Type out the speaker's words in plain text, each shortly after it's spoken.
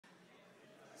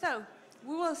So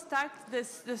we will start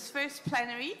this first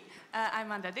plenary.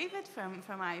 I'm Anda David from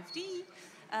IFD,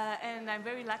 and I'm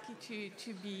very lucky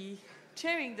to be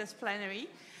chairing this plenary.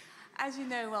 As you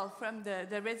know, well, from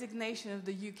the resignation of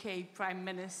the UK Prime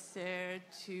Minister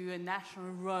to a national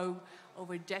row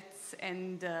over jets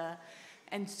and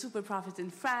super profits in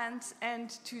France,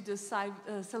 and to the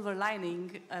silver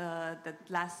lining that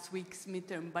last week's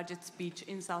midterm budget speech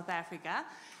in South Africa,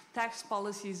 tax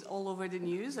policies all over the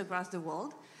news across the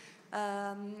world.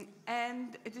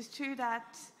 And it is true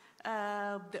that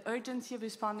the urgency of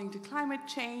responding to climate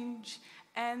change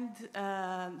and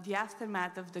the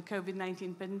aftermath of the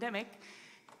COVID-19 pandemic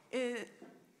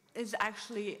is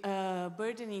actually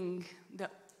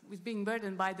being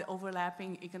burdened by the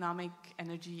overlapping economic,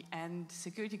 energy, and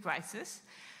security crisis,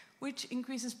 which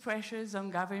increases pressures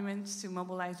on governments to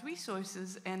mobilize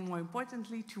resources and, more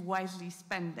importantly, to wisely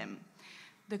spend them.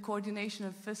 The coordination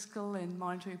of fiscal and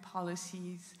monetary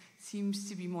policies seems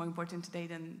to be more important today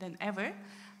than ever,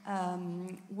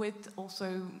 with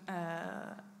also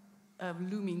a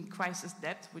looming crisis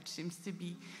debt, which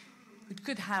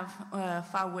could have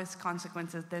far worse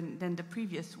consequences than the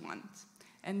previous ones.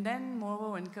 And then,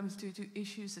 moreover, when it comes to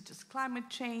issues such as climate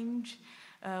change,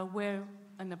 where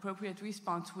an appropriate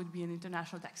response would be an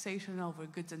international taxation over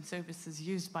goods and services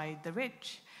used by the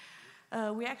rich,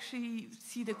 we actually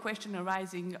see the question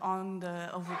arising on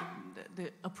over the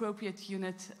appropriate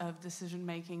unit of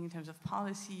decision-making in terms of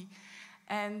policy,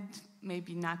 and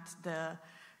maybe not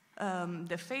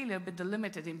the failure, but the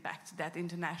limited impact that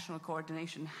international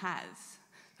coordination has.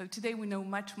 So today we know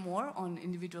much more on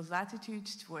individuals'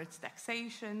 attitudes towards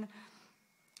taxation,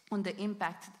 on the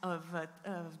impact of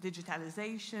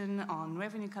digitalization, on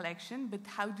revenue collection, but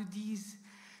how do these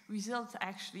results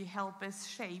actually help us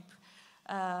shape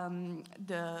a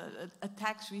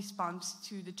tax response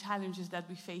to the challenges that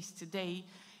we face today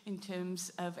in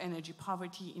terms of energy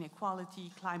poverty,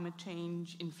 inequality, climate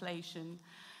change, inflation.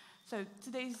 So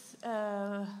today's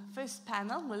first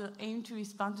panel will aim to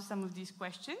respond to some of these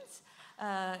questions.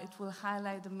 It will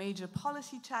highlight the major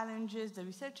policy challenges, the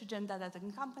research agenda that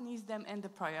accompanies them, and the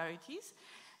priorities.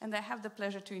 And I have the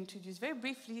pleasure to introduce very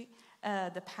briefly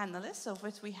the panelists. So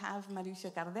first we have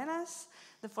Mauricio Cardenas,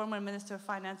 the former Minister of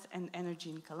Finance and Energy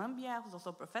in Colombia, who's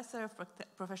also a professor of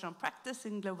professional practice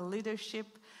in global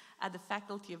leadership at the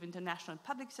Faculty of International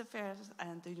Public Affairs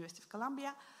at the University of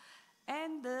Columbia,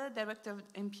 and the Director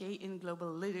of MPA in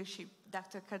Global Leadership.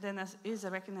 Dr. Cardenas is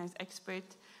a recognized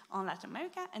expert on Latin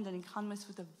America and an economist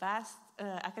with a vast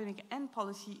academic and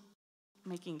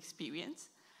policy-making experience.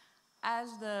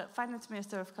 As the Finance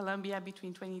Minister of Colombia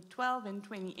between 2012 and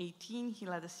 2018, he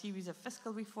led a series of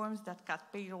fiscal reforms that cut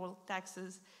payroll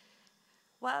taxes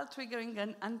while triggering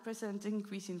an unprecedented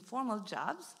increase in formal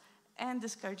jobs and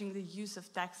discouraging the use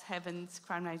of tax havens,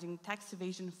 criminalizing tax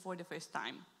evasion for the first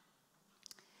time.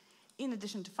 In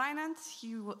addition to finance,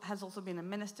 he has also been a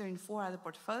minister in 4 other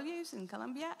portfolios in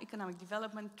Colombia: economic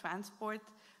development, transport,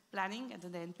 planning at the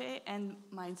DNP, and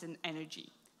mines and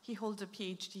energy. He holds a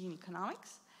PhD in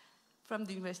economics from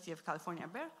the University of California,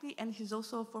 Berkeley, and he's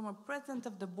also a former president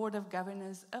of the Board of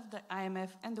Governors of the IMF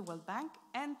and the World Bank,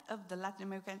 and of the Latin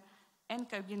American and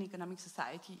Caribbean Economic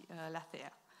Society,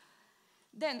 LATEA.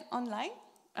 Then online,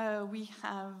 we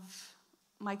have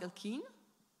Michael Keane.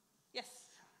 Yes.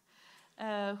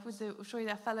 Who's a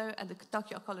Ushorida Fellow at the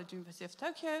Tokyo College University of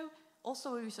Tokyo,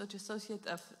 also a research associate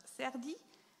of CERDI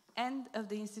and of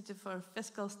the Institute for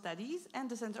Fiscal Studies and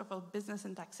the Center for Business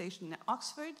and Taxation at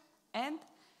Oxford, and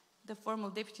the former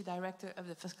deputy director of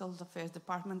the Fiscal Affairs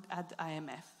Department at the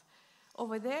IMF.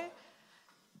 Over there,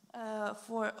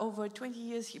 for over 20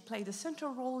 years, he played a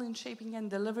central role in shaping and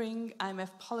delivering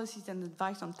IMF policies and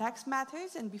advice on tax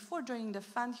matters, and before joining the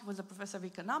fund, he was a professor of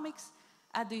economics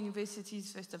at the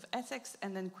universities first of Essex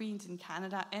and then Queen's in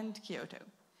Canada and Kyoto.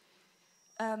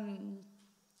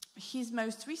 His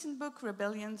most recent book,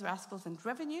 Rebellions, Rascals, and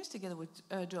Revenues, together with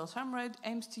Joel Sumrud,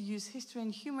 aims to use history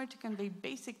and humor to convey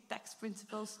basic tax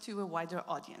principles to a wider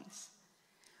audience.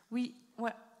 We're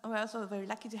also very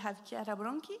lucky to have Chiara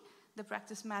Bronchi, the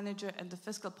practice manager at the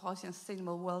Fiscal Policy and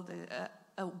Sustainable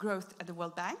Growth at the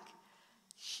World Bank.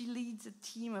 She leads a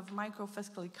team of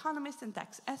micro-fiscal economists and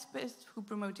tax experts who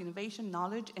promote innovation,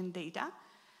 knowledge, and data,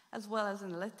 as well as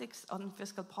analytics on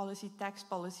fiscal policy,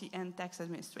 and tax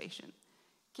administration.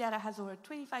 Chiara has over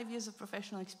 25 years of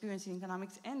professional experience in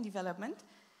economics and development,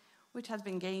 which has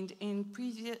been gained in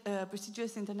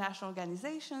prestigious international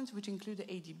organizations, which include the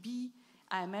ADB,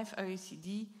 IMF,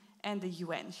 OECD, and the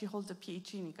UN. She holds a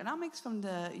PhD in economics from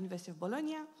the University of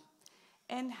Bologna,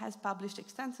 and has published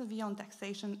extensively on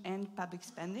taxation and public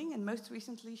spending. And most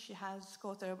recently, she has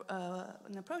co-authored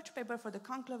an approach paper for the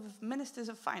Conclave of Ministers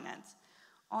of Finance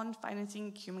on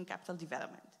financing human capital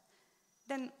development.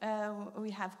 Then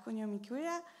we have Kunio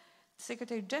Mikuriya,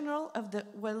 Secretary General of the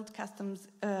World Customs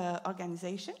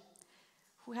Organization,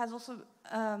 who has also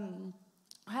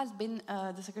has been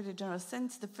the Secretary General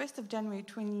since the 1st of January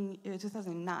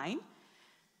 2009.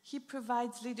 He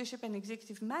provides leadership and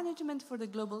executive management for the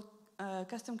global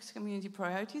customs community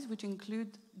priorities, which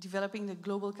include developing the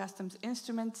global customs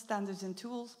instruments, standards and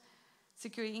tools,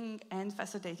 securing and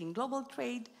facilitating global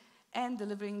trade, and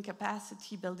delivering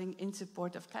capacity building in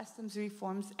support of customs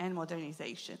reforms and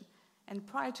modernization. And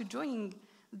prior to joining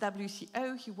the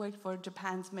WCO, he worked for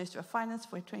Japan's Minister of Finance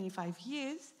for 25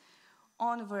 years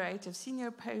on a variety of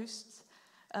senior posts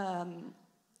in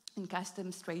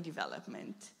customs trade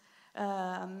development.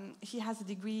 He has a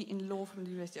degree in law from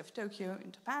the University of Tokyo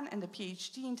in Japan and a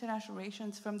PhD in international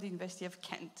relations from the University of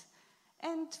Kent.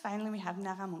 And finally, we have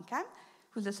Nara Monkam,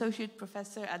 who's associate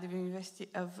professor at the University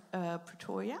of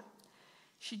Pretoria.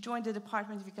 She joined the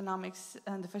Department of Economics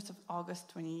on the 1st of August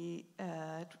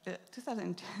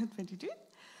 2022.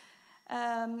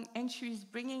 And she's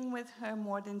bringing with her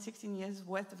more than 16 years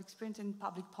worth of experience in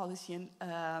public policy and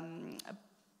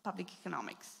public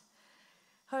economics.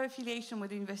 Her affiliation with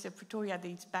the University of Pretoria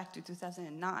dates back to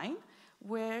 2009,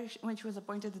 when she was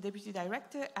appointed the Deputy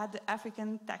Director at the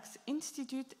African Tax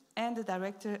Institute and the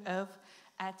Director of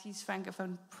ATI's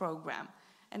Francophone Program.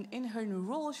 And in her new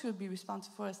role, she will be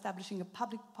responsible for establishing a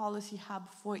public policy hub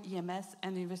for EMS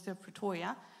and the University of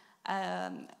Pretoria,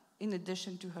 in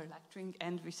addition to her lecturing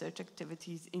and research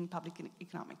activities in public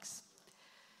economics.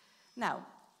 Now,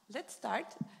 let's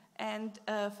start. And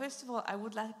first of all, I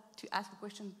would like to ask a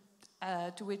question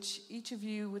to which each of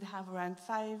you would have around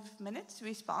 5 minutes to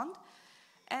respond.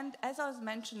 And as I was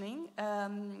mentioning,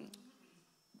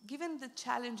 given the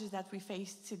challenges that we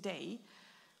face today,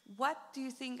 what do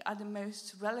you think are the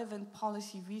most relevant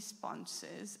policy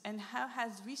responses, and how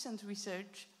has recent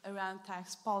research around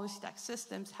tax policy, tax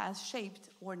systems has shaped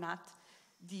or not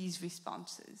these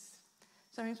responses?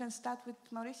 So we can start with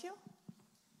Mauricio.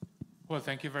 Well,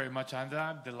 thank you very much, Anda.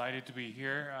 I'm delighted to be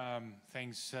here.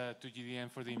 Thanks to GDN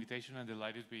for the invitation. I'm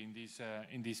delighted to be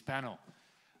in this panel.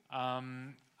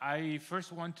 I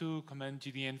first want to commend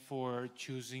GDN for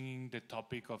choosing the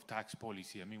topic of tax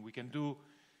policy. I mean, we can do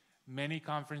many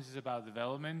conferences about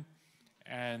development,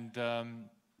 and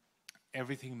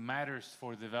everything matters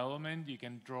for development. You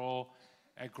can draw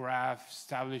a graph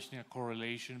establishing a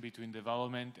correlation between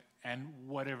development and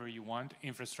whatever you want: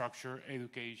 infrastructure,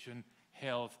 education,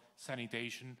 health,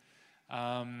 sanitation,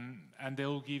 and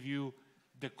they'll give you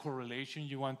the correlation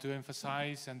you want to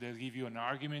emphasize, and they'll give you an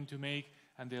argument to make,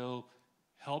 and they'll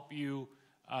help you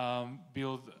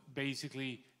build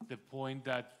basically the point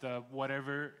that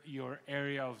whatever your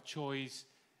area of choice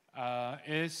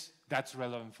is, that's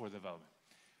relevant for development.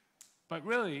 But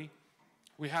really,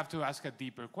 we have to ask a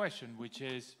deeper question, which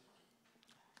is,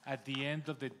 at the end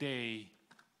of the day,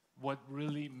 what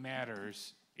really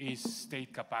matters is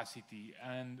state capacity.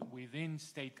 And within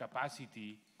state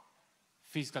capacity,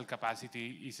 fiscal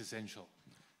capacity is essential.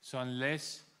 So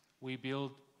unless we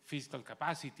build fiscal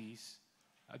capacities,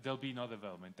 there'll be no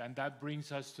development. And that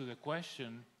brings us to the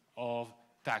question of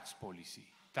tax policy.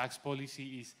 Tax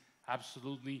policy is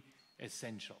absolutely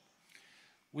essential.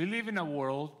 We live in a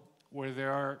world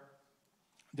where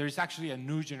there is actually a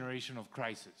new generation of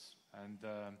crises. And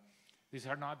these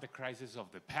are not the crises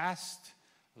of the past,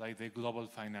 like the global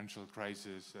financial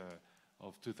crisis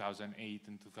of 2008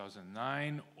 and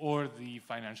 2009, or the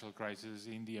financial crisis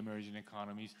in the emerging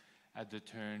economies at the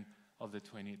turn of the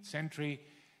 20th century.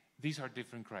 These are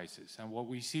different crises. And what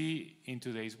we see in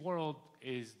today's world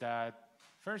is that,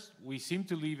 first, we seem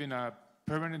to live in a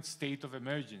permanent state of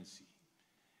emergency.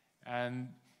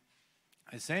 And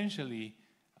essentially,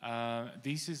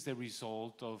 this is the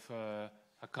result of a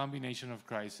combination of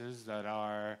crises that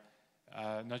are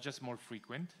not just more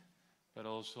frequent, but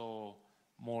also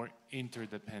more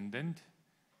interdependent.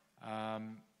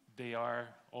 They are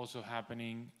also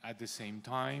happening at the same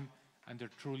time, and they're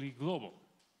truly global.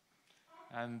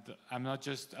 And I'm not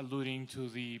just alluding to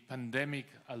the pandemic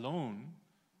alone.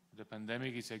 The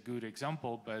pandemic is a good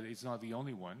example, but it's not the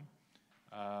only one.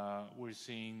 We're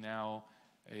seeing now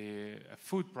a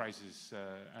food prices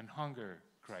and hunger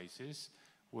crisis.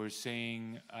 We're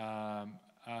seeing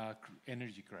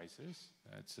energy crisis.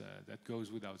 That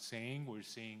goes without saying. We're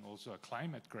seeing also a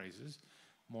climate crisis,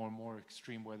 more and more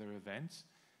extreme weather events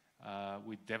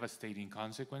with devastating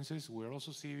consequences. We're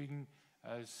also seeing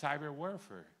cyber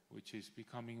warfare, which is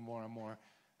becoming more and more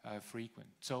frequent.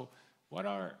 So what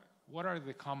what are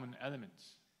the common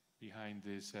elements behind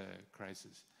this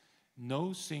crisis?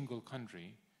 No single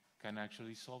country can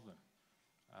actually solve them.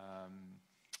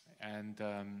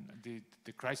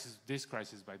 This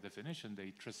crisis, by definition,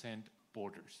 they transcend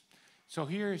borders. So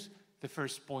here's the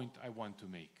first point I want to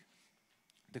make.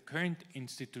 The current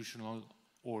institutional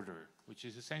order, which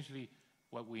is essentially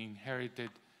what we inherited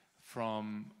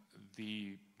from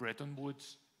the Bretton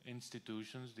Woods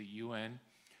institutions, the UN,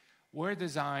 were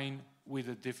designed with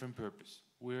a different purpose.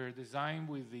 We're designed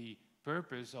with the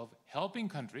purpose of helping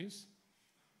countries,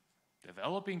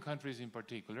 developing countries in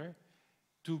particular,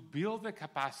 to build the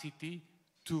capacity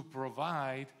to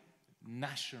provide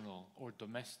national or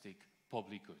domestic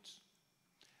public goods.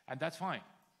 And that's fine.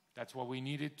 That's what we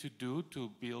needed to do to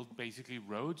build basically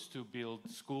roads, to build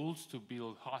schools, to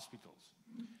build hospitals.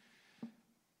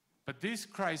 But this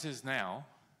crisis now,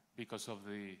 because of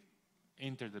the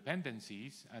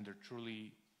interdependencies and their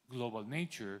truly global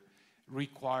nature,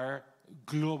 require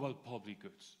global public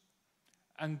goods.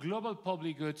 And global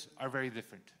public goods are very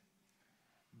different,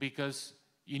 because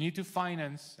you need to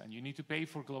finance and you need to pay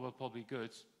for global public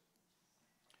goods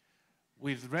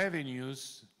with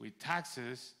revenues, with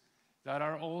taxes that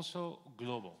are also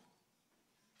global.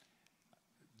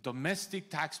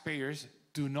 Domestic taxpayers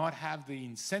do not have the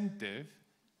incentive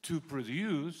to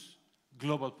produce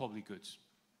global public goods.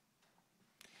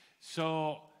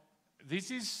 So this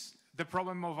is the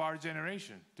problem of our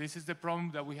generation. This is the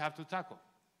problem that we have to tackle.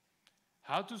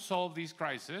 How to solve this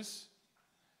crisis,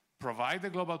 provide the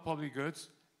global public goods,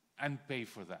 and pay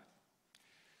for that.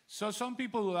 So some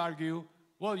people will argue,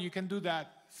 well, you can do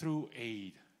that through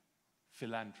aid,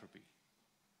 philanthropy.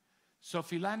 So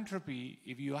philanthropy,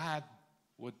 if you had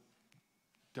what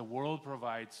the world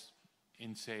provides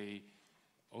in, say,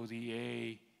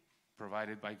 ODA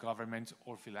provided by governments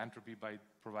or philanthropy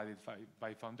provided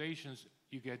by foundations,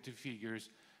 you get to figures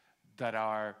that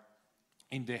are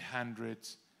in the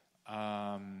hundreds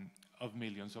of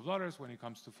millions of dollars when it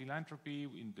comes to philanthropy,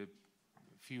 in the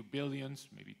few billions,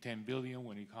 maybe 10 billion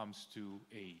when it comes to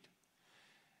aid.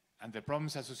 And the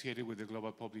problems associated with the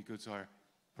global public goods are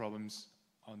problems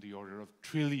on the order of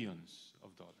trillions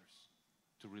of dollars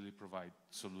to really provide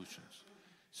solutions.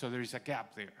 So there is a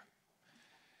gap there.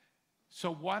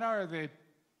 So what are the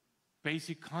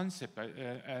basic concepts,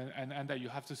 and that you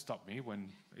have to stop me when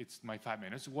it's my 5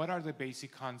 minutes, what are the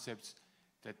basic concepts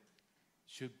that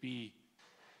should be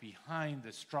behind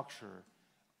the structure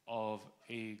of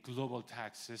a global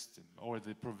tax system or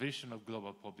the provision of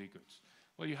global public goods?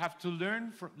 Well, you have to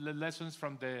learn from the lessons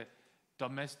from the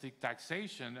domestic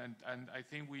taxation, and I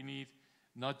think we need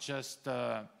not just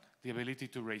the ability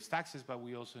to raise taxes, but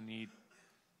we also need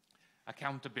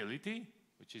accountability,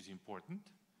 which is important,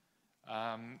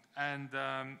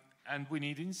 and we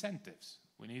need incentives.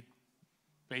 We need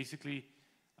basically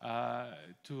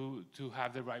to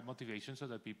have the right motivation so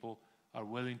that people are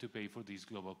willing to pay for these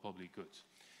global public goods.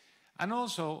 And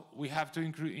also, we have to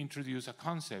introduce a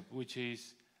concept, which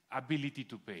is ability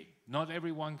to pay. Not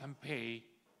everyone can pay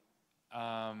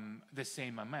the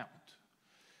same amount.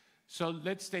 So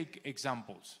let's take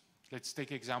examples. Let's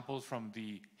take examples from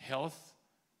the health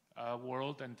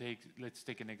world, and let's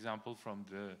take an example from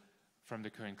the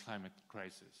current climate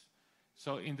crisis.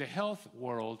 So in the health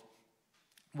world,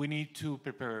 we need to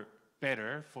prepare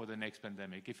better for the next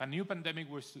pandemic. If a new pandemic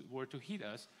were to hit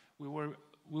us, we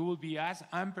will be as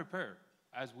unprepared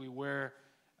as we were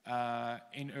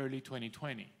in early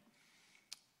 2020.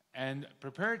 And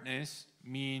preparedness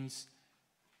means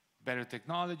better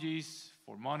technologies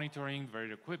for monitoring,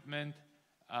 better equipment.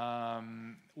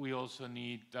 We also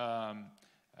need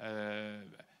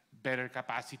better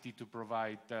capacity to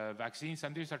provide vaccines,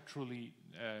 and these are truly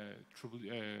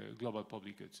global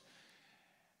public goods.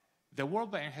 The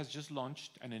World Bank has just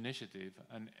launched an initiative,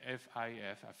 an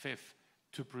FIF,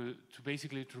 to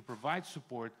basically provide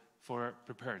support for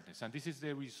preparedness. And this is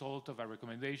the result of a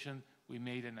recommendation we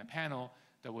made in a panel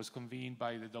that was convened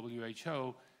by the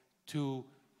WHO to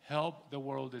help the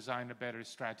world design a better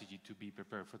strategy to be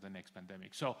prepared for the next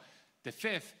pandemic. So the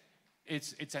fifth,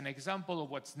 it's an example of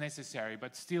what's necessary,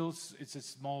 but still it's a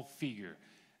small figure.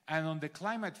 And on the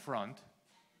climate front,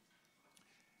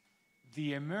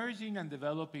 the emerging and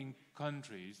developing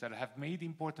countries that have made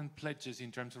important pledges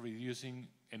in terms of reducing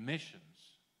emissions,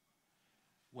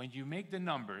 when you make the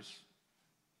numbers,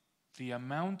 the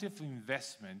amount of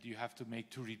investment you have to make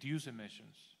to reduce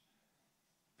emissions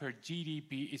per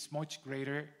GDP is much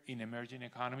greater in emerging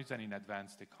economies than in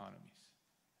advanced economies.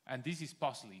 And this is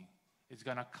costly. It's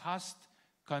going to cost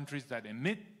countries that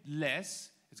emit less,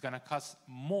 it's going to cost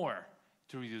more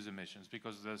to reduce emissions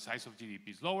because the size of GDP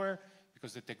is lower,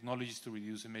 because the technologies to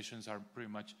reduce emissions are pretty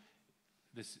much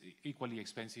this equally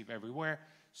expensive everywhere.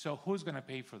 So who's going to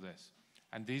pay for this?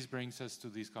 And this brings us to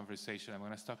this conversation. I'm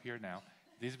going to stop here now.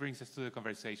 This brings us to the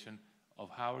conversation of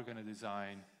how we're going to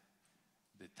design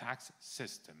the tax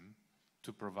system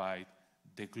to provide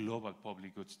the global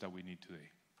public goods that we need today.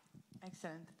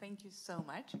 Excellent. Thank you so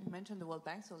much. You mentioned the World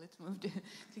Bank, so let's move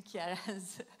to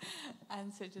Chiara's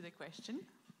answer to the question.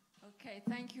 Okay,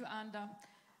 thank you, Anda.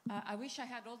 I wish I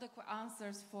had all the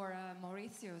answers for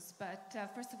Mauricio's, but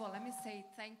first of all, let me say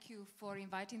thank you for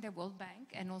inviting the World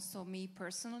Bank and also me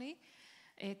personally.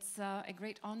 It's a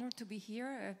great honor to be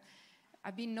here.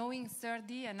 I've been knowing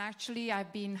Serdi, and actually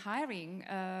I've been hiring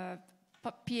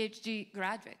PhD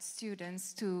graduate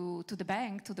students to the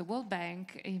bank, to the World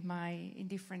Bank in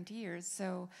different years.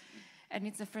 So, and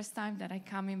it's the first time that I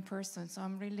come in person, so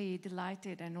I'm really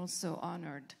delighted and also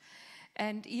honored.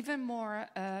 And even more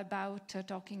about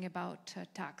talking about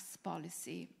tax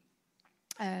policy.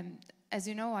 As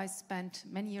you know, I spent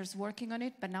many years working on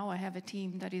it, but now I have a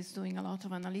team that is doing a lot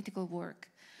of analytical work.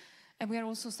 And we are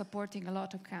also supporting a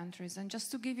lot of countries. And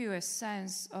just to give you a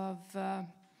sense of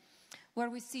where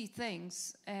we see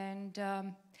things, and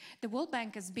the World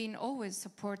Bank has been always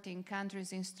supporting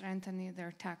countries in strengthening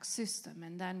their tax system.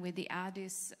 And then with the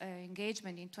Addis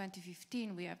engagement in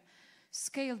 2015, we have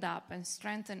scaled up and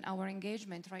strengthened our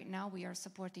engagement. Right now, we are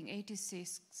supporting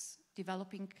 86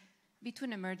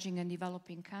 between emerging and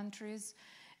developing countries.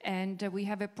 And we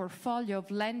have a portfolio of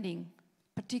lending,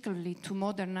 particularly to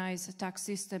modernize the tax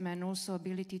system and also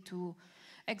ability to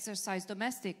exercise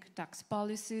domestic tax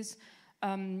policies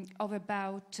of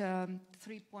about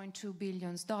 $3.2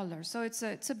 billion. So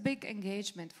it's a big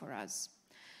engagement for us.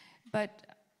 But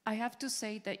I have to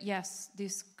say that, yes,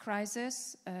 this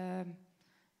crisis,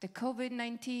 the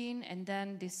COVID-19, and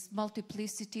then this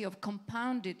multiplicity of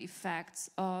compounded effects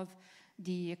of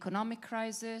the economic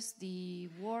crisis, the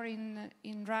war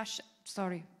in Russia,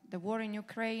 the war in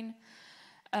Ukraine,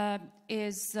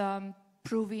 is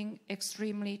proving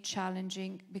extremely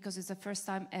challenging because it's the first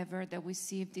time ever that we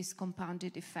see these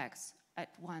compounded effects at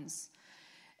once.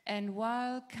 And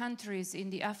while countries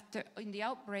in the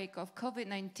outbreak of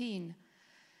COVID-19,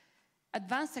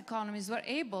 advanced economies were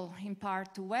able, in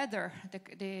part, to weather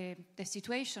the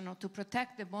situation or to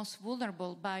protect the most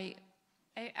vulnerable by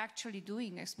actually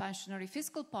doing expansionary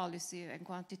fiscal policy and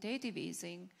quantitative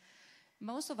easing,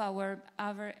 most of our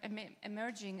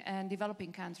emerging and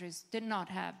developing countries did not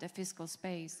have the fiscal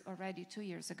space already 2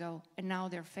 years ago, and now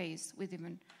they're faced with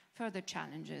even further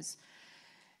challenges.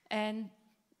 And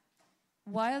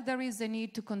while there is a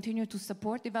need to continue to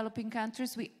support developing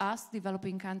countries, we ask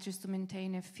developing countries to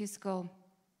maintain a fiscal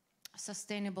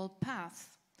sustainable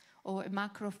path or a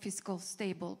macro-fiscal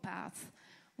stable path,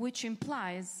 which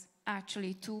implies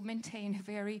actually to maintain a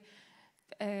very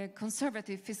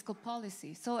conservative fiscal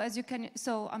policy. So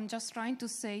I'm just trying to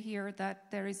say here that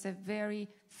there is a very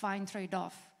fine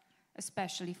trade-off,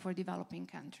 especially for developing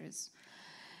countries.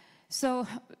 So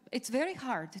it's very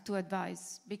hard to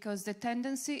advise because the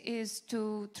tendency is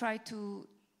to try to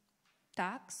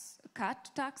cut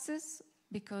taxes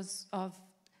because of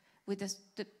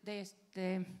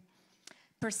the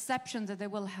perception that they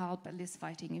will help at least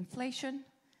fighting inflation.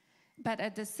 But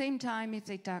at the same time, if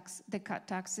they cut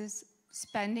taxes,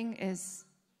 spending is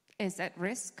at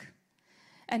risk.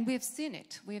 And we've seen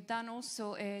it. We've done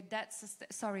also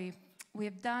we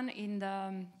have done in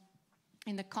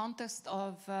the context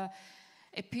of a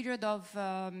period of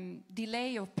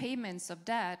delay of payments of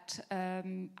debt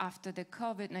after the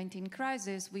COVID-19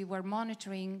 crisis, we were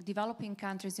monitoring developing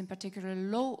countries, in particular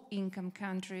low-income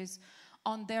countries,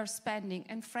 on their spending.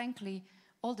 And frankly,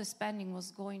 all the spending was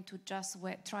going to just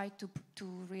try to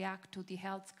react to the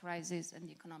health crisis and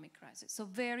the economic crisis. So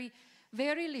very,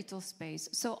 very little space.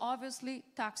 So obviously,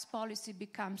 tax policy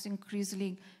becomes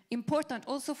increasingly important,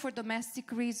 also for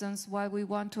domestic reasons, while we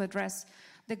want to address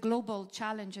the global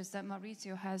challenges that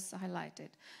Mauricio has highlighted.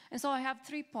 And so I have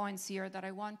 3 points here that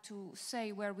I want to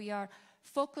say where we are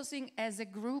focusing as a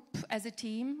group, as a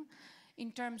team,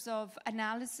 in terms of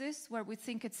analysis, where we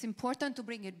think it's important to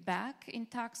bring it back in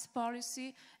tax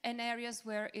policy, and areas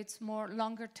where it's more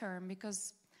longer term,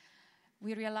 because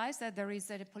we realize that there is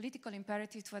a political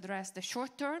imperative to address the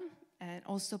short term and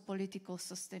also political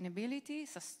sustainability,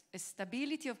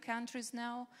 stability of countries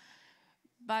now.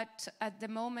 But at the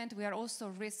moment, we are also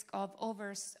at risk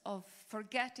of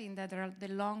forgetting that there are the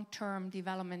long-term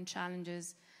development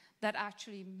challenges that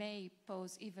actually may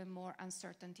pose even more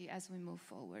uncertainty as we move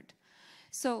forward.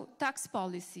 So, tax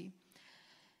policy.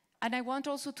 And I want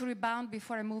also to rebound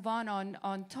before I move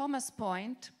on Thomas'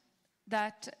 point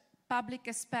that public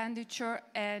expenditure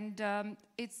and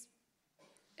its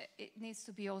it needs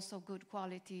to be also good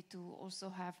quality to also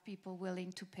have people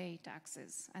willing to pay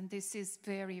taxes. And this is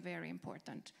very, very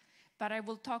important. But I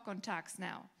will talk on tax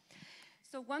now.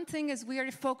 So one thing is we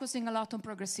are focusing a lot on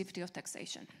progressivity of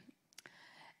taxation.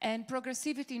 And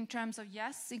progressivity in terms of,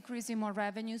 yes, increasing more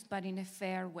revenues, but in a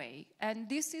fair way. And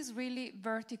this is really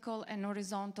vertical and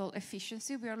horizontal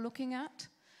efficiency we are looking at.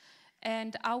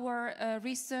 And our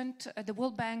the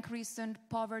World Bank recent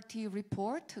poverty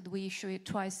report, we issue it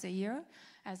twice a year,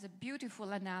 has a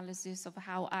beautiful analysis of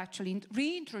how actually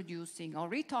reintroducing or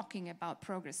re-talking about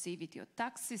progressivity of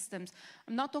tax systems.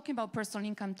 I'm not talking about personal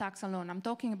income tax alone, I'm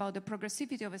talking about the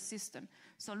progressivity of a system.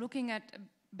 So looking at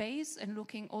base and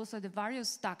looking also at the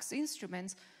various tax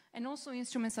instruments, and also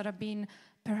instruments that have been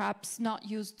perhaps not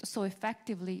used so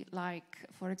effectively, like,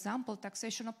 for example,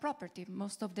 taxation of property.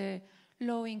 Most of the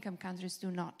low-income countries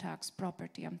do not tax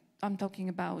property. I'm talking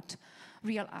about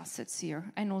real assets here,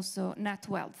 and also net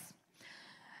wealth.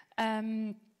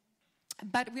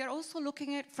 But we are also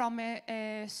looking at it from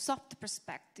a soft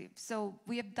perspective. So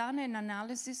we have done an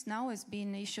analysis now, it's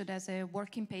been issued as a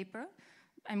working paper,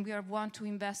 and we want to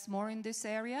invest more in this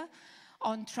area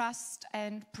on trust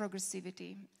and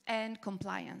progressivity and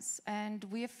compliance. And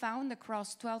we have found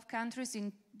across 12 countries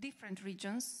in different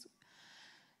regions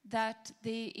that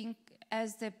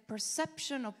as the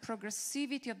perception of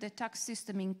progressivity of the tax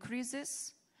system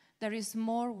increases, there is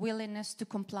more willingness to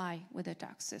comply with the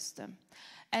tax system.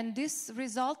 And this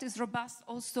result is robust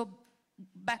also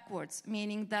backwards,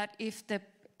 meaning that if the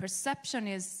perception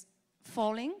is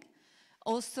falling,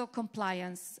 also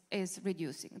compliance is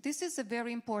reducing. This is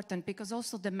very important because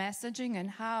also the messaging and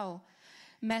how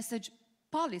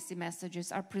policy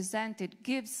messages are presented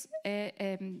gives has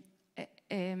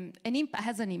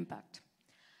an impact.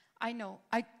 I know,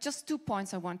 just 2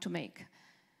 points I want to make.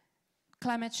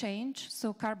 Climate change,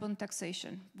 so carbon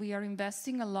taxation. We are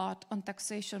investing a lot on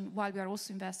taxation while we are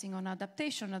also investing on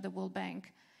adaptation at the World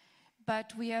Bank.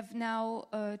 But we have now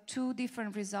 2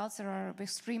 different results that are of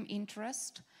extreme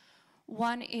interest.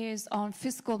 One is on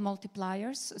fiscal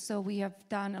multipliers. So we have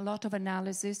done a lot of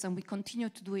analysis, and we continue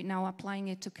to do it now, applying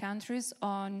it to countries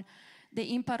on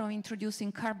the impact of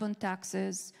introducing carbon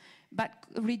taxes, but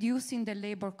reducing the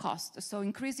labor cost. So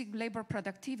increasing labor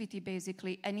productivity,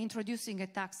 basically, and introducing a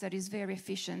tax that is very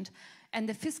efficient. And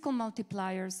the fiscal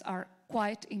multipliers are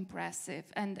quite impressive.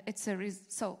 And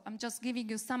so I'm just giving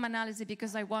you some analysis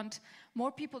because I want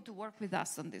more people to work with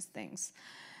us on these things.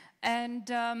 And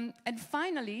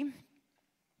finally,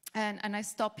 and I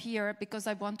stop here because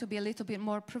I want to be a little bit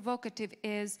more provocative,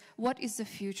 is what is the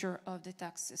future of the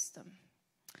tax system?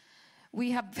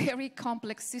 We have very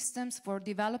complex systems for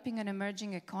developing and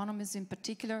emerging economies in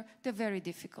particular. They're very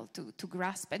difficult to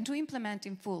grasp and to implement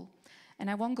in full. And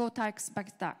I won't go tax by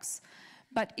tax.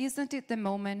 But isn't it the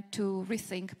moment to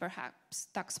rethink perhaps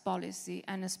tax policy,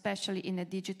 and especially in a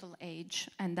digital age?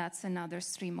 And that's another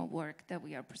stream of work that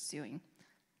we are pursuing.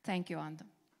 Thank you, Anda.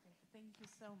 Thank you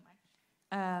so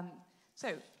much.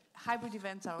 So hybrid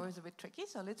events are always a bit tricky.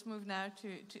 So let's move now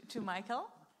to Michael.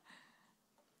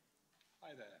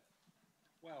 Hi there.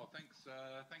 Well, thanks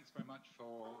very much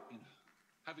for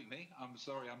having me. I'm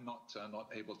sorry I'm not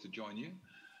able to join you,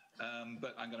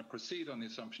 but I'm going to proceed on the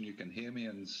assumption you can hear me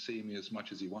and see me as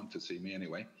much as you want to see me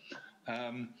anyway.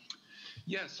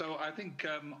 Yeah, so I think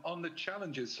on the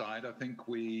challenges side, I think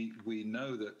we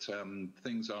know that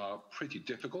things are pretty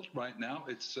difficult right now.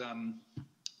 It's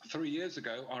 3 years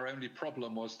ago, our only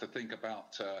problem was to think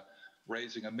about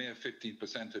raising a mere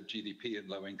 15% of GDP in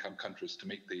low-income countries to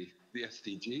meet the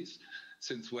SDGs.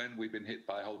 Since when, we've been hit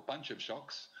by a whole bunch of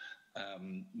shocks,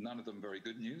 none of them very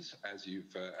good news, as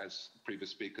previous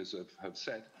speakers have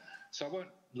said. So I won't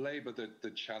labor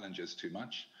the challenges too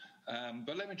much,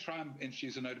 but let me try and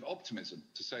introduce a note of optimism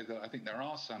to say that I think there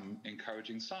are some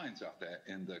encouraging signs out there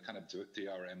in the kind of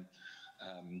DRM,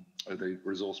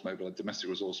 the domestic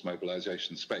resource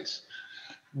mobilization space.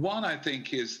 One, I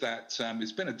think, is that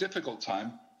it's been a difficult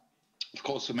time, of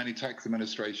course, for many tax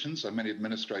administrations and many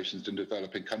administrations in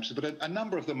developing countries, but a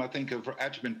number of them, I think, have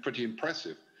actually been pretty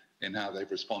impressive in how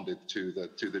they've responded to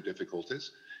the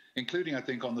difficulties, including, I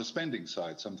think, on the spending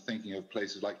side. So I'm thinking of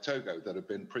places like Togo that have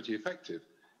been pretty effective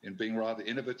in being rather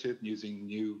innovative, using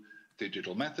new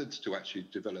digital methods to actually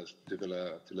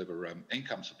deliver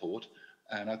income support.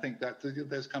 And I think that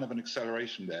there's kind of an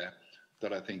acceleration there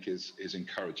that I think is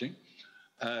encouraging.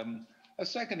 A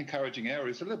second encouraging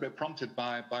area is a little bit prompted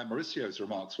by Mauricio's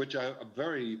remarks, which are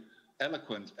very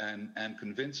eloquent and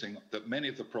convincing that many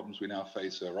of the problems we now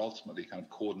face are ultimately kind of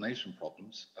coordination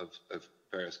problems of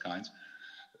various kinds.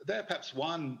 There, perhaps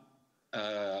one,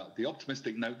 the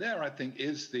optimistic note there, I think,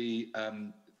 is the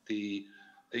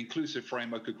inclusive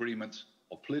framework agreement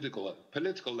or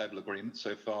political level agreement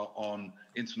so far on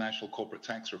international corporate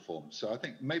tax reform. So I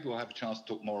think maybe we'll have a chance to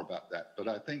talk more about that. But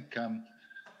I think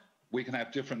we can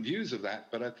have different views of that,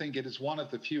 but I think it is one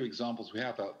of the few examples we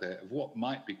have out there of what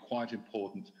might be quite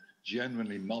important,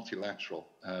 genuinely multilateral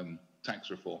tax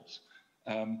reforms.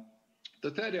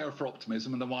 The third area for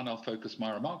optimism, and the one I'll focus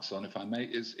my remarks on, if I may,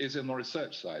 is in the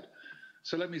research side.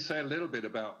 So let me say a little bit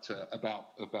about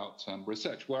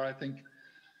research, where I think,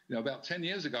 about 10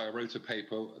 years ago, I wrote a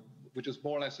paper which was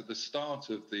more or less at the start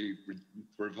of the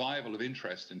revival of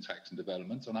interest in tax and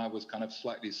development, and I was kind of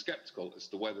slightly skeptical as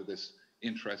to whether this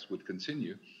interest would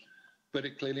continue, but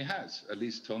it clearly has, at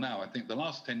least till now. I think the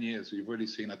last 10 years, we've really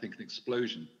seen, I think, an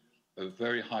explosion of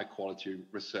very high quality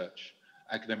research,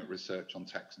 academic research on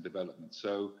tax and development.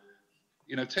 So,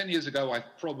 10 years ago, I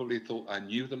probably thought I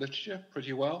knew the literature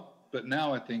pretty well, but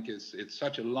now I think it's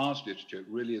such a large literature, it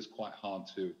really is quite hard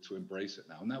to embrace it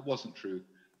now. And that wasn't true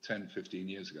 10, 15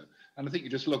 years ago. And I think you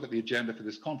just look at the agenda for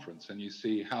this conference and you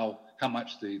see how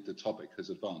much the topic has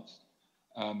advanced.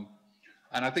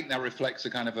 And I think that reflects a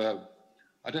kind of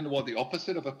I don't know what the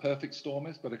opposite of a perfect storm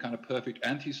is, but a kind of perfect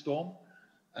anti-storm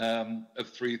of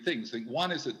three things. I think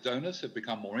one is that donors have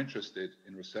become more interested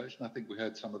in research, and I think we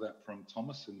heard some of that from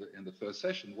Thomas in the first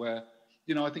session, where,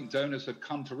 I think donors have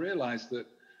come to realize that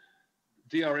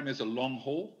DRM is a long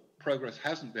haul. Progress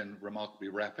hasn't been remarkably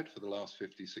rapid for the last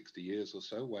 50, 60 years or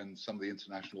so when some of the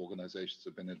international organizations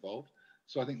have been involved.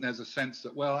 So I think there's a sense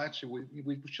that, well, actually,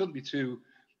 we shouldn't be too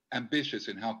ambitious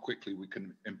in how quickly we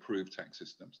can improve tax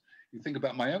systems. You think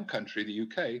about my own country, the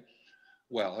UK,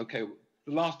 well, okay,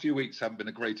 the last few weeks haven't been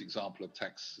a great example of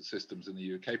tax systems in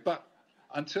the UK, but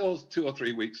until 2 or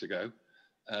 3 weeks ago,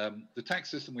 the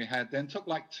tax system we had then took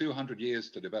like 200 years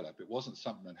to develop. It wasn't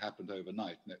something that happened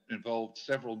overnight, and it involved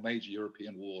several major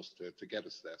European wars to get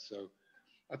us there. So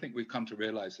I think we've come to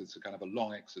realize it's a kind of a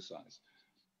long exercise.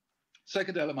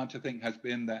 Second element, I think, has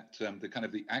been that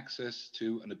the access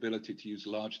to and ability to use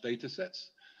large data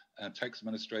sets, tax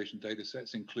administration data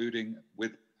sets, including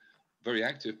with very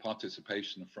active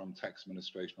participation from tax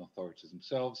administration authorities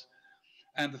themselves.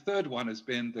 And the third one has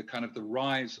been the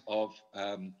rise of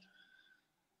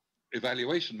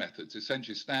evaluation methods.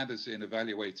 Essentially, standards in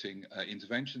evaluating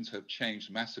interventions have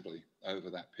changed massively over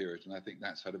that period, and I think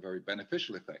that's had a very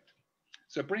beneficial effect.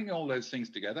 So bringing all those things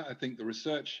together, I think the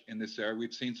research in this area,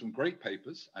 we've seen some great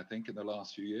papers, I think, in the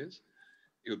last few years.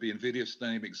 It would be invidious to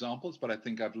name examples, but I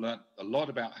think I've learned a lot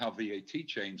about how VAT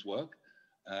chains work,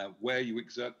 where you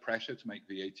exert pressure to make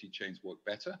VAT chains work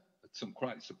better. Some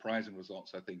quite surprising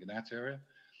results, I think, in that area.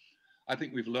 I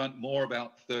think we've learned more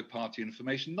about third-party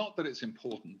information. Not that it's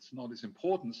important, not its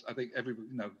importance. I think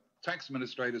tax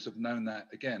administrators have known that,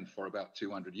 again, for about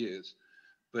 200 years.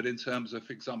 But in terms of,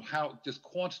 for example, just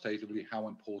quantitatively how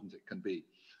important it can be.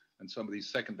 And some of these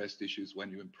second-best issues, when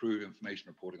you improve information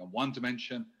reporting on one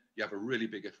dimension, you have a really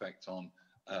big effect on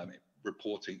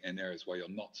reporting in areas where you're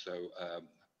not so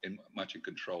much in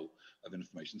control of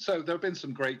information. So there have been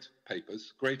some great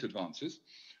papers, great advances.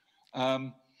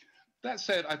 That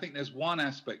said, I think there's one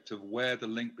aspect of where the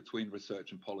link between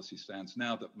research and policy stands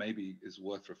now that maybe is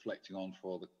worth reflecting on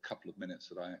for the couple of minutes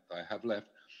that I have left.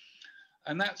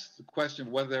 And that's the question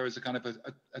of whether there is a kind of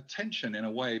a tension in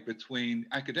a way between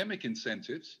academic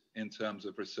incentives in terms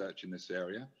of research in this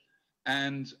area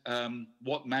and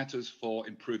what matters for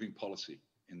improving policy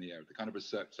in the area, the kind of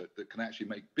research that can actually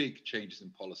make big changes in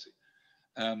policy.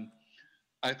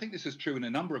 I think this is true in a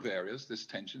number of areas. This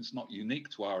tension is not unique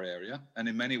to our area, and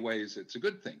in many ways it's a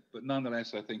good thing. But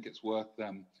nonetheless, I think it's worth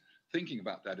thinking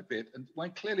about that a bit. And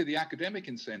when clearly the academic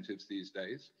incentives these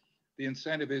days, the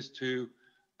incentive is to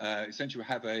essentially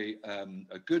have a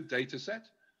good data set,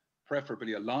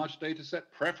 preferably a large data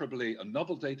set, preferably a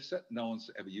novel data set no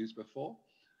one's ever used before,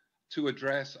 to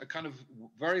address a kind of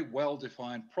very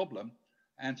well-defined problem,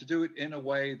 and to do it in a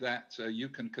way that you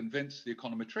can convince the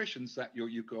econometricians that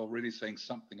you're really saying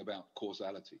something about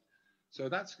causality. So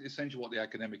that's essentially what the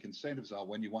academic incentives are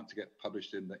when you want to get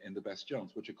published in the best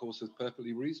journals, which of course is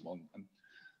perfectly reasonable. And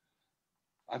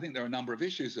I think there are a number of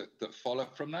issues that follow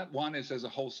from that. One is there's a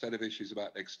whole set of issues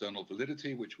about external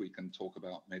validity, which we can talk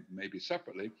about maybe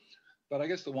separately. But I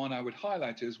guess the one I would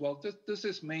highlight is, well, does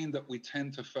this mean that we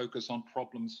tend to focus on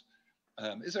problems?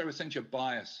 Is there essentially a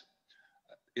bias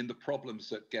in the problems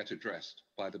that get addressed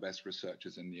by the best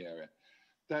researchers in the area?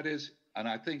 That is, and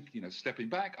I think, stepping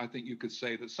back, I think you could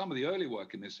say that some of the early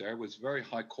work in this area was very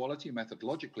high quality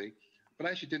methodologically, but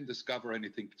actually didn't discover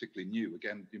anything particularly new.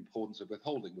 Again, the importance of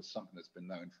withholding was something that's been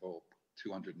known for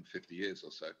 250 years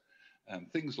or so.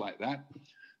 Things like that.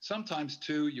 Sometimes,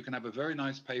 too, you can have a very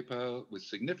nice paper with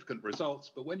significant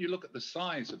results, but when you look at the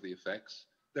size of the effects,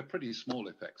 they're pretty small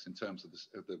effects in terms of,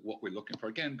 what we're looking for.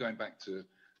 Again, going back to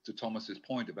Thomas's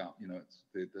point about,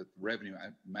 the revenue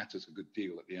matters a good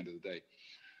deal at the end of the day.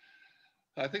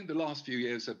 I think the last few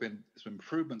years have been some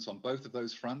improvements on both of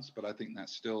those fronts, but I think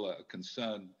that's still a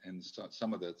concern in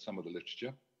some of the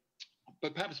literature.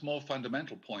 But perhaps more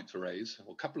fundamental point to raise,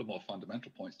 or a couple of more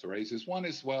fundamental points to raise, is one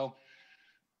is, well,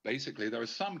 basically there are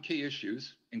some key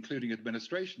issues, including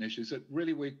administration issues, that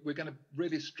really we're going to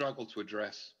really struggle to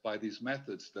address by these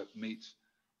methods that meet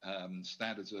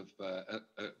standards of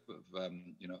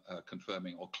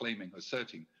confirming or claiming,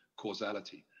 asserting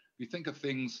causality. If you think of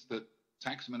things that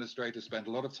tax administrators spend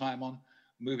a lot of time on,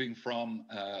 moving from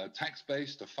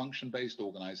tax-based to function-based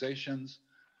organizations,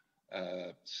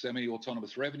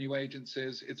 semi-autonomous revenue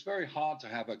agencies, it's very hard to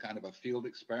have a kind of a field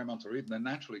experiment or even a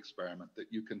natural experiment that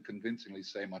you can convincingly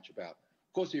say much about.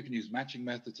 Of course, you can use matching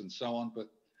methods and so on, but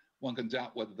one can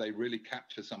doubt whether they really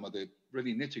capture some of the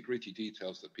really nitty-gritty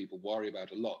details that people worry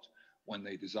about a lot when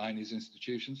they design these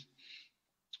institutions.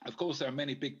 Of course, there are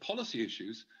many big policy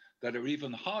issues that are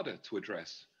even harder to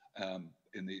address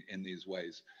in these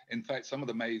ways. In fact, some of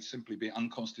them may simply be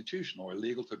unconstitutional or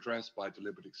illegal to address by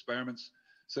deliberate experiments.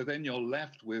 So then you're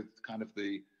left with kind of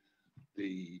the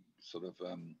sort of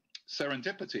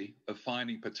serendipity of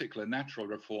finding particular natural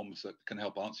reforms that can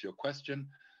help answer your question.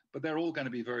 But they're all going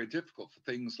to be very difficult for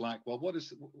things like, well,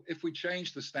 if we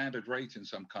change the standard rate in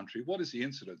some country, what is the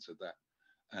incidence of that?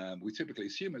 We typically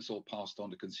assume it's all passed on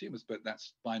to consumers, but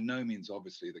that's by no means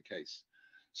obviously the case.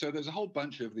 So there's a whole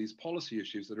bunch of these policy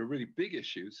issues that are really big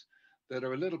issues that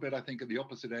are a little bit, I think, at the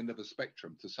opposite end of the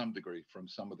spectrum to some degree from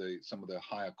some of the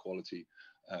higher quality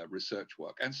research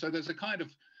work. And so there's a kind of,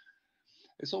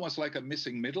 it's almost like a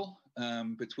missing middle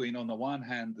between, on the one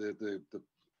hand, the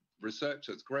research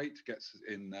that's great, gets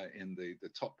in the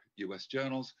top US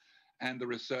journals, and the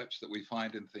research that we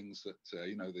find in things that,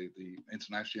 the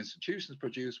international institutions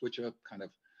produce, which are kind of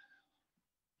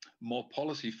more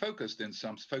policy focused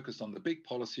focused on the big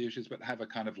policy issues, but have a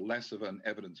kind of less of an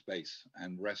evidence base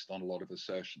and rest on a lot of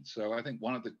assertions. So I think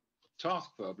one of the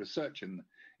tasks for research in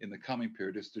the coming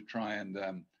period is to try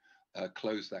and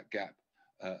close that gap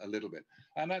a little bit.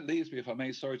 And that leads me, if I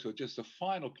may, to just a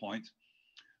final point,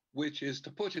 which is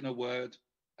to put in a word,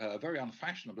 very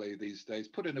unfashionably these days,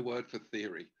 put in a word for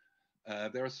theory.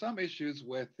 There are some issues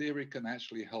where theory can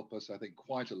actually help us, I think,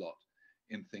 quite a lot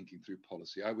in thinking through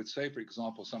policy. I would say, for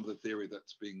example, some of the theory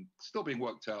that's still being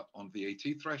worked out on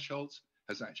VAT thresholds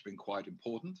has actually been quite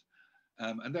important.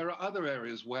 And there are other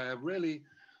areas where really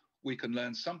we can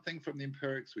learn something from the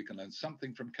empirics, we can learn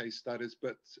something from case studies,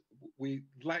 but we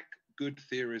lack good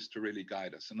theories to really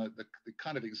guide us. And the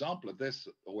kind of example of this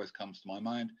that always comes to my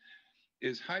mind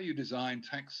is how you design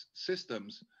tax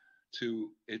systems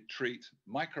to treat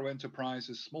micro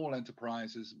enterprises, small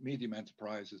enterprises, medium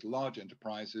enterprises, large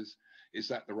enterprises. Is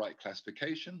that the right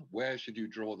classification? Where should you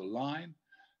draw the line?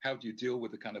 How do you deal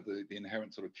with the kind of the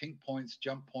inherent sort of kink points,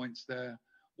 jump points there?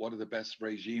 What are the best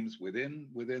regimes within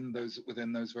those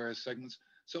various segments?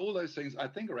 So all those things, I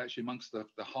think, are actually amongst the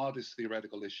hardest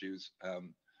theoretical issues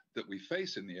that we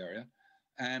face in the area,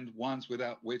 and ones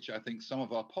without which I think some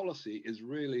of our policy is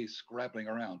really scrabbling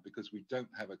around because we don't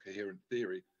have a coherent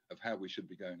theory of how we should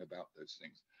be going about those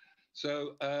things.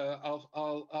 So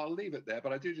I'll leave it there,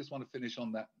 but I do just want to finish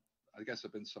on that. I guess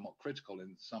I've been somewhat critical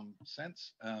in some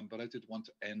sense, but I did want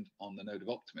to end on the note of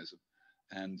optimism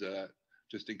and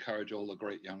just encourage all the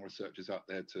great young researchers out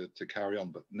there to carry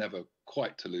on, but never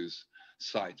quite to lose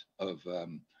sight of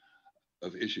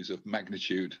issues of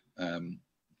magnitude,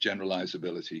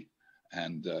 generalizability,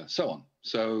 and so on.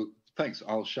 So thanks.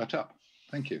 I'll shut up.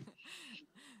 Thank you.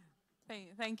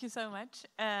 Thank you so much.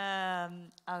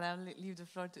 I'll now leave the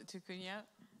floor to Kunio.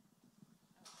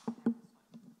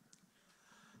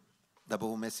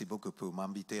 D'abord, merci beaucoup pour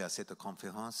m'inviter à cette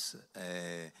conférence.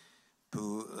 Je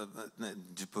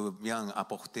peux bien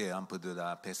apporter un peu de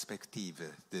la perspective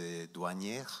des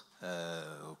douanières,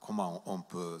 comment on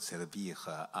peut servir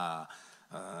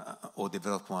au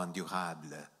développement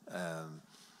durable.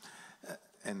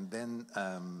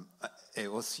 Et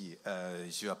aussi,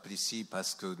 j'apprécie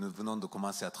parce que nous venons de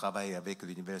commencer à travailler avec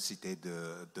l'Université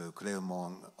de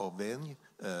Clermont-Auvergne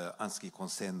en ce qui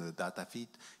concerne le DataFit,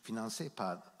 financé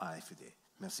par AFD.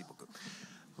 Merci beaucoup.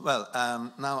 Well,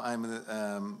 now I'm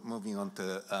moving on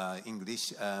to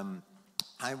English.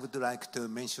 I would like to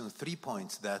mention 3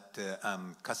 points that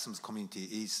customs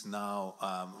community is now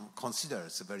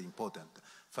considers very important.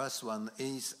 First one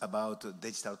is about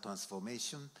digital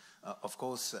transformation. Of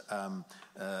course,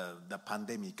 the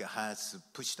pandemic has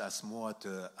pushed us more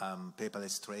to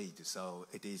paperless trade, so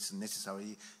it is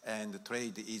necessary, and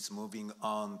trade is moving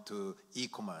on to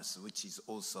e-commerce, which is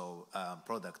also a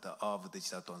product of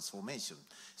digital transformation.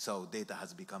 So data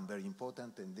has become very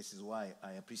important, and this is why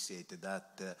I appreciate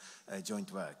that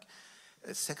joint work.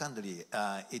 Secondly,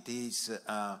 it is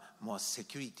more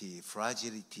security,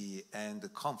 fragility,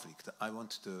 and conflict. I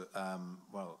want to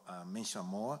mention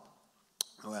more.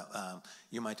 Well,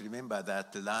 you might remember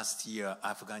that last year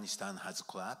Afghanistan has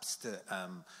collapsed,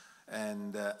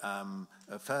 and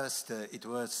first it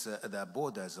was the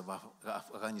borders of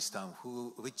Afghanistan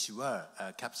which were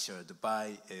captured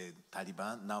by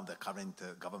Taliban, now the current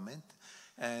government.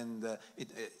 And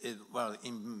well,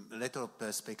 in later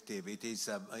perspective,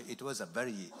 it was a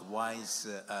very wise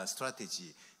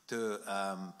strategy to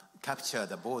capture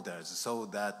the borders so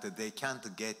that they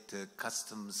can't get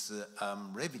customs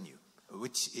revenue,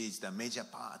 which is the major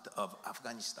part of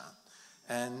Afghanistan.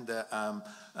 And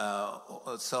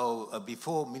so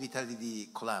before militarily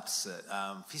collapse,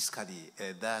 fiscally,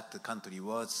 that country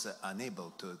was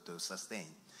unable to sustain.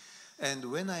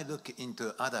 And when I look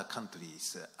into other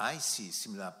countries, I see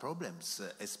similar problems,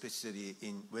 especially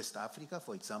in West Africa,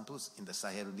 for example, in the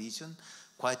Sahel region.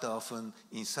 Quite often,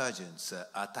 insurgents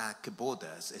attack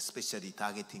borders, especially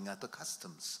targeting at the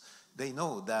customs. They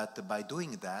know that by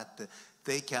doing that,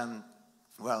 they can,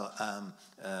 well,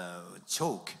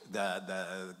 choke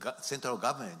the central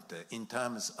government in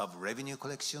terms of revenue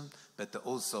collection, but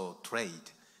also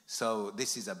trade. So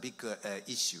this is a big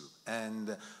issue,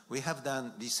 and we have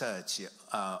done research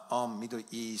on Middle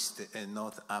East and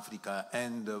North Africa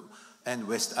and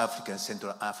West Africa and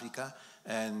Central Africa,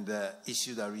 and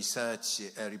issued a research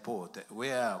report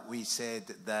where we said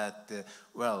that,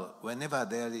 well, whenever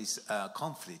there is a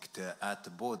conflict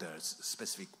at borders,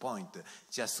 specific point,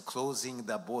 just closing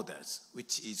the borders,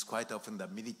 which is quite often the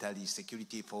military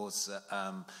security force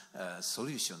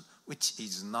solution, which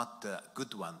is not a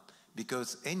good one.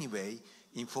 Because anyway,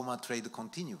 informal trade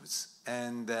continues.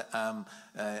 And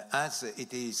as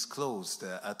it is closed,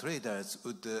 traders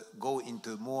would go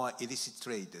into more illicit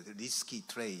trade, risky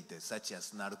trade, such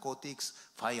as narcotics,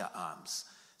 firearms.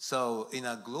 So in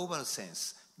a global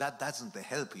sense, that doesn't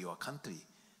help your country.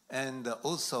 And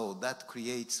also that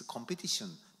creates competition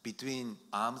between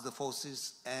armed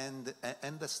forces and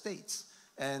the states.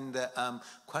 And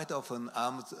quite often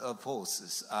armed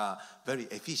forces are very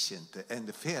efficient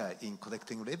and fair in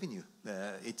collecting revenue.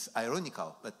 It's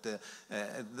ironical, but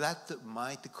that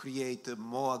might create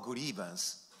more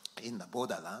grievance in the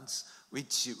borderlands,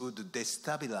 which would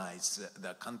destabilize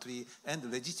the country and the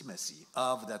legitimacy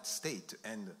of that state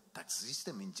and tax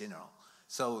system in general.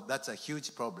 So that's a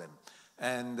huge problem.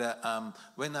 And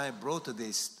when I brought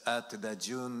this at the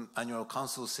June annual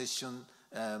council session,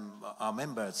 our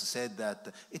members said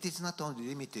that it is not only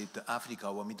limited to Africa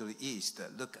or Middle East.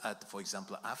 Look at, for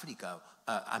example, Africa,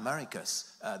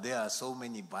 Americas. There are so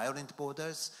many violent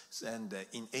borders, and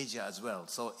in Asia as well.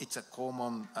 So it's a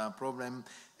common problem,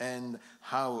 and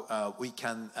how we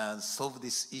can solve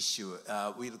this issue,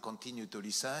 we'll continue to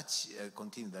research,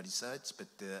 continue the research, but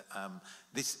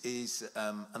this is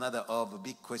another of a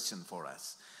big question for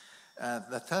us.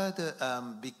 The third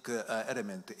big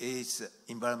element is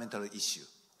environmental issue.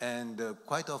 And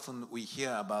quite often we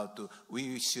hear about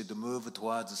we should move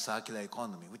towards circular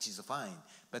economy, which is fine.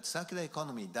 But circular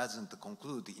economy doesn't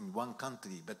conclude in one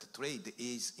country, but trade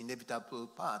is inevitable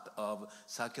part of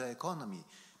circular economy.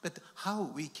 But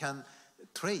how we can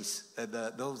trace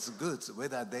those goods,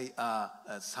 whether they are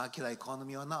circular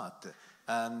economy or not?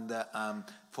 And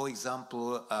for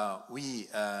example, we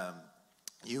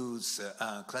use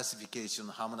classification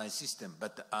harmonized system,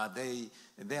 but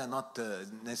they are not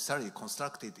necessarily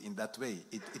constructed in that way.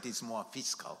 It is more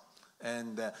fiscal.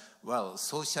 And well,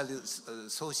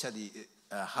 socially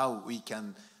how we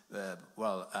can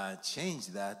change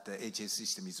that HS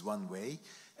system is one way.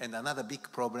 And another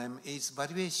big problem is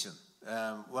valuation.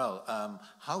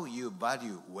 How you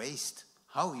value waste,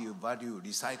 how you value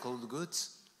recycled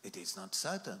goods, it is not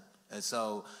certain.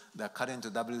 So the current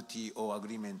WTO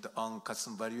agreement on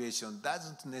custom valuation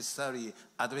doesn't necessarily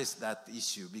address that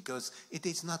issue, because it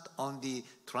is not only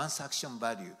transaction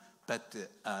value, but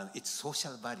it's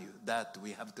social value that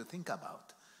we have to think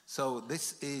about. So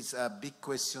this is a big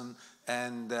question,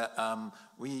 and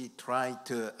we try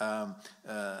to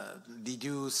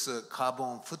reduce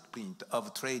carbon footprint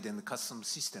of trade and custom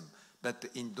system. But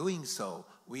in doing so,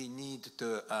 we need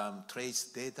to trace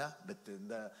data, but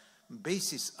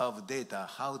basis of data,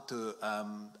 how to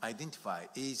identify,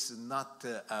 is not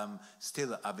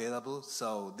still available.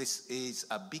 So this is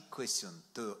a big question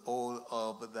to all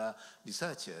of the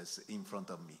researchers in front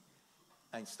of me.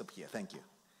 I stop here. Thank you.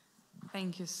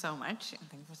 Thank you so much, and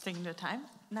thank you for taking the time.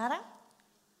 Nara?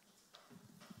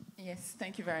 Yes,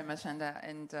 thank you very much, Anda.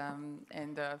 And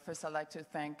first, I'd like to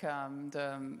thank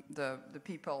the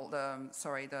people, the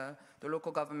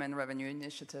local government revenue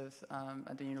initiative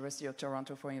at the University of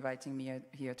Toronto for inviting me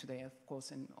here today, of course,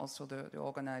 and also the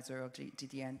organizer of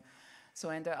GDN.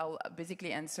 So, and I'll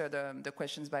basically answer the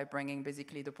questions by bringing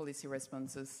basically the policy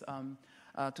responses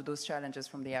to those challenges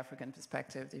from the African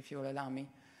perspective, if you'll allow me.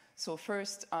 So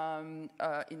first,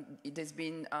 there's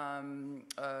been,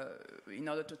 in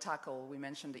order to tackle, we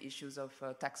mentioned the issues of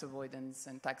tax avoidance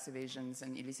and tax evasions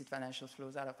and illicit financial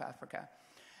flows out of Africa.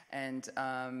 And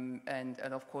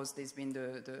of course, there's been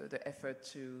the effort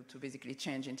to basically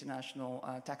change international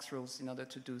tax rules in order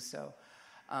to do so.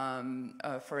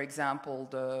 For example,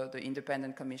 the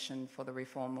Independent Commission for the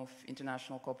Reform of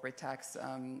International Corporate Tax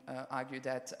argued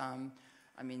that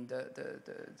I mean,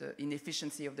 the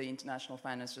inefficiency of the international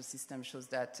financial system shows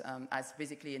that has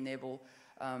basically enabled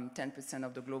 10%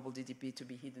 of the global GDP to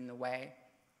be hidden away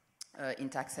in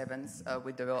tax havens,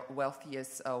 with the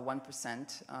wealthiest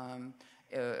 1%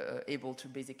 able to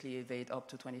basically evade up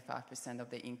to 25% of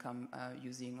their income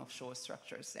using offshore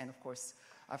structures. And of course,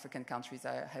 African countries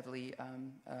are heavily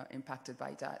impacted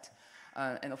by that.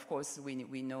 And of course,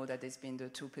 we know that there's been the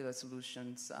two-pillar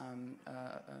solutions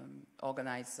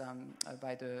organized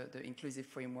by the inclusive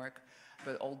framework.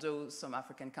 But although some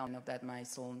African countries of that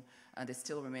milestone, there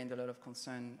still remained a lot of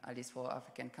concern, at least for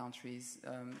African countries.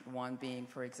 One being,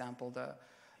 for example, the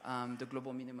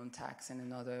global minimum tax, and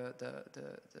another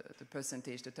the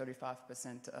percentage, the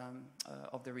 35%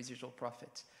 of the residual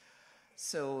profit.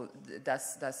 So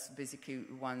that's basically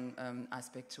one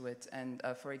aspect to it. And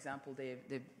for example,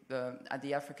 at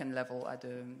the African level, at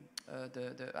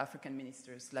the African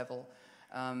ministers level,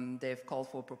 they've called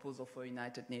for a proposal for a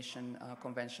United Nations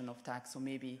Convention of Tax. So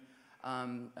maybe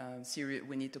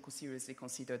we need to seriously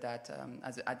consider that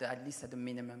at least at the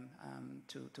minimum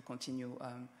to continue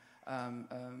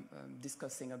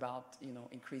discussing about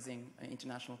increasing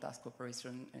international tax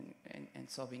cooperation and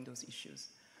solving those issues.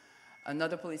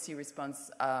 Another policy response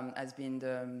has been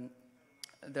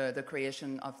the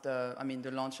creation of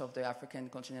the launch of the African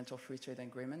Continental Free Trade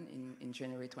Agreement in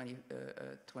January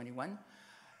 2021.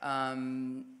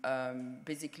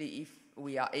 Basically, if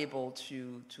we are able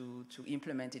to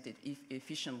implement it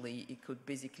efficiently, it could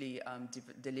basically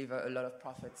deliver a lot of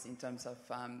profits in terms of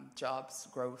jobs,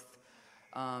 growth,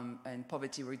 and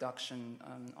poverty reduction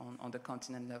on the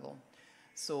continent level.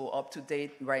 So up to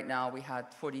date, right now, we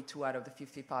had 42 out of the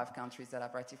 55 countries that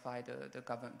have ratified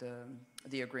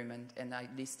the agreement, and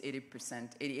at least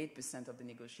 88% of the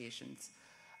negotiations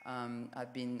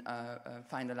have been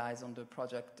finalized on the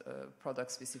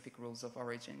product-specific rules of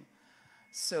origin.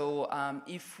 So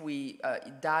if we,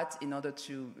 in order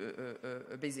to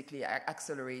basically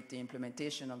accelerate the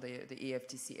implementation of the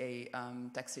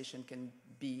AFTCA, taxation can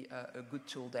be a good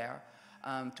tool there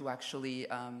to actually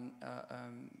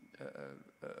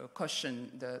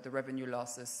cushion the revenue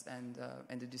losses and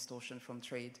the distortion from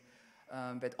trade,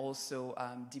 but also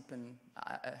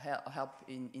help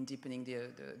in deepening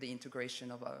the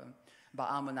integration of by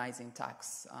harmonizing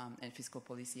tax and fiscal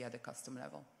policy at the custom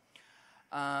level.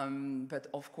 But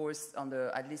of course,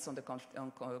 at least on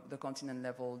the continent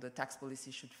level, the tax policy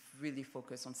should really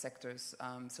focus on sectors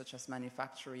such as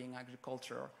manufacturing,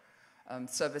 agriculture,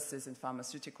 services and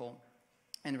pharmaceutical,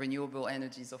 and renewable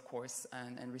energies, of course,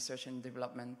 and research and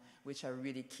development, which are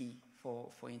really key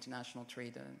for international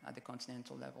trade at the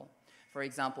continental level. For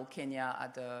example, Kenya,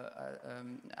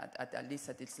 at least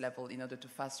at its level, in order to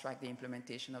fast-track the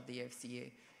implementation of the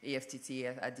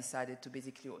AFTCA, had decided to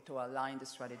basically align the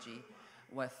strategy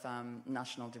with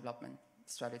national development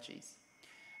strategies.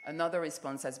 Another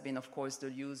response has been, of course, the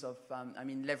use of,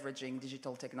 leveraging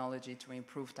digital technology to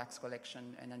improve tax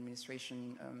collection and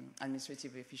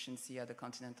administrative efficiency at the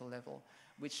continental level,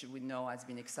 which we know has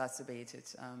been exacerbated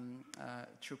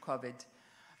through COVID.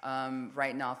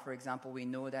 Right now, for example, we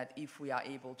know that if we are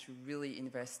able to really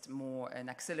invest more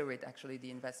and accelerate actually the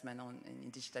investment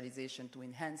in digitalization to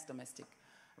enhance domestic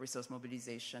resource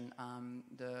mobilization,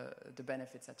 the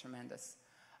benefits are tremendous.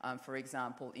 For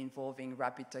example, involving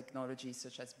rapid technologies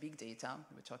such as big data,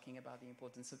 we're talking about the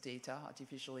importance of data,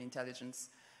 artificial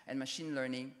intelligence, and machine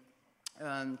learning,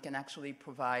 can actually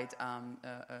provide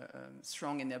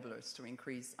strong enablers to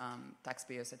increase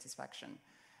taxpayer satisfaction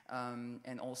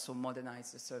and also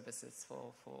modernize the services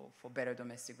for better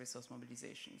domestic resource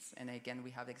mobilizations. And again,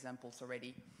 we have examples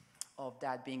already of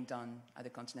that being done at the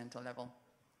continental level.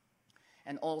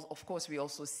 And of course, we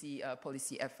also see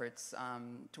policy efforts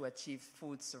to achieve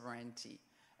food sovereignty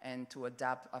and to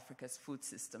adapt Africa's food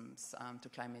systems to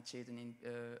climate change, and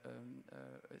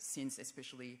since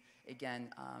especially, again,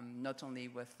 not only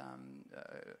with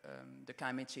the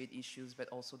climate change issues, but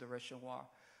also the Russia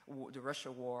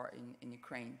war in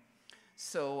Ukraine.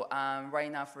 So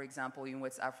right now, for example, in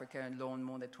West Africa alone,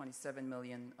 more than 27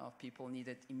 million of people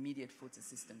needed immediate food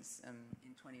assistance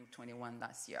in 2021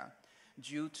 last year,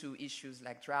 due to issues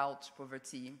like drought,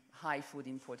 poverty, high food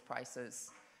import prices,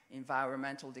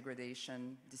 environmental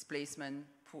degradation, displacement,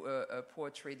 poor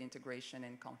trade integration,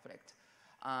 and conflict.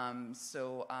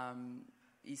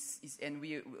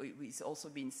 It's also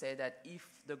been said that if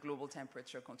the global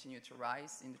temperature continues to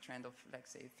rise in the trend of, like,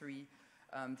 say, 3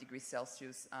 degrees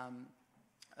Celsius,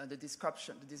 the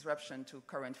disruption to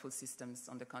current food systems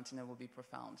on the continent will be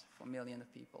profound for millions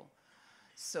of people.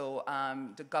 So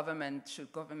the government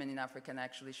in Africa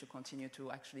actually should continue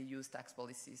to actually use tax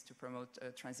policies to promote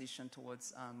a transition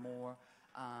towards more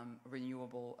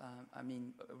renewable,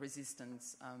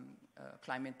 resistance,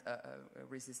 climate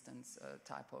resistance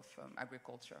type of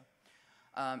agriculture.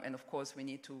 And of course, we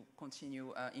need to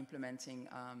continue implementing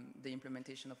the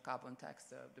implementation of carbon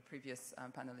tax. The previous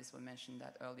panelists will mention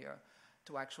that earlier,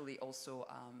 to actually also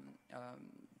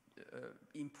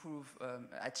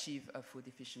achieve food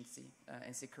efficiency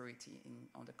and security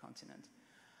on the continent.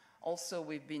 Also,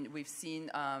 we've seen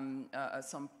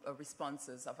some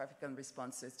responses of African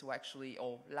responses to actually,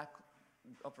 or lack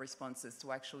of responses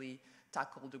to actually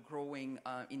tackle the growing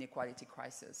inequality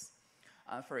crisis.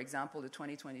 For example, the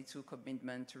 2022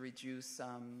 commitment to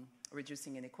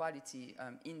reducing inequality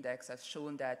index has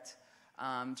shown that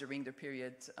during the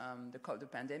period, the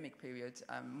pandemic period,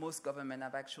 most governments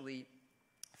have actually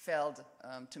failed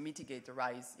to mitigate the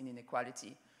rise in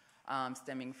inequality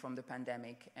stemming from the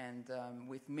pandemic, and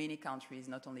with many countries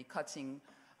not only cutting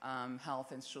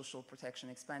health and social protection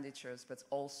expenditures, but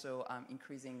also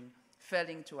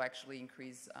failing to actually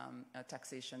increase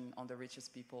taxation on the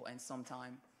richest people, and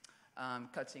sometimes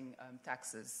cutting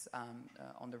taxes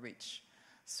on the rich.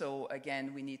 So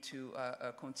again, we need to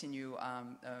continue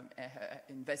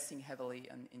investing heavily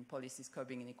in policies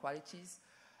curbing inequalities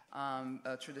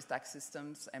through the tax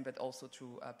systems, but also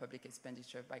through public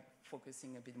expenditure by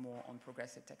focusing a bit more on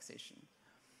progressive taxation.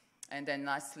 And then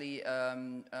lastly,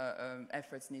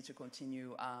 efforts need to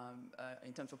continue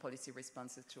in terms of policy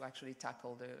responses to actually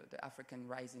tackle the African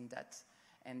rising debt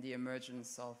and the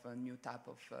emergence of a new type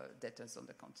of debtors on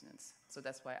the continents. So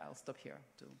that's why I'll stop here.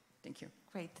 Thank you.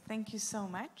 Great, thank you so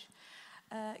much.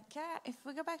 Chiara, if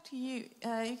we go back to you,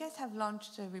 you guys have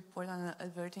launched a report on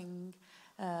averting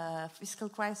fiscal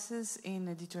crisis in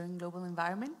a deterring global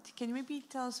environment. Can you maybe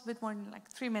tell us a bit more in like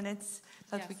 3 minutes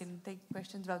so that we can take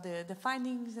questions about the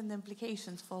findings and the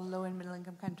implications for low and middle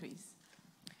income countries?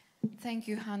 Thank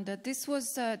you, Handa.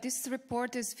 This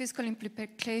report is fiscal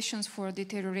implications for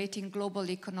deteriorating global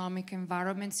economic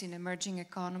environments in emerging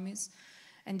economies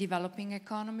and developing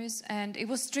economies. And it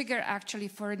was triggered actually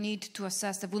for a need to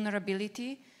assess the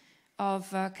vulnerability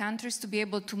of countries, to be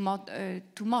able to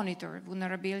monitor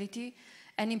vulnerability,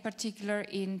 and in particular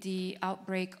in the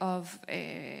outbreak of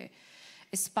a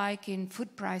spike in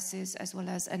food prices as well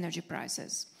as energy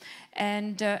prices.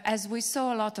 And as we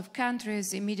saw, a lot of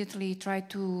countries immediately tried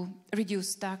to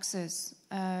reduce taxes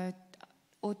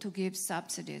or to give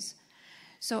subsidies.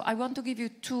 So I want to give you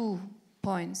 2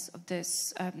 points of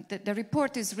this. The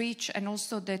report is rich, and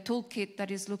also the toolkit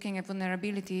that is looking at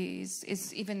vulnerability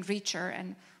is even richer,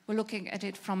 and we're looking at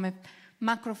it from a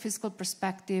macro fiscal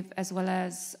perspective as well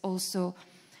as also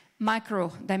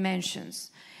micro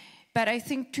dimensions. But I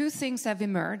think 2 things have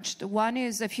emerged. One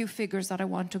is a few figures that I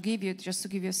want to give you, just to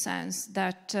give you a sense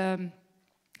that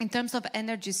in terms of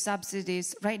energy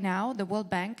subsidies, right now, the World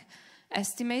Bank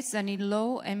estimates that in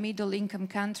low and middle income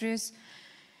countries,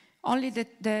 only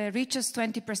the richest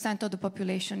 20% of the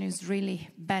population is really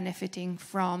benefiting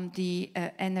from the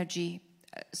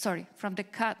from the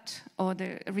cut or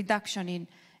the reduction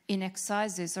in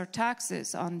excises or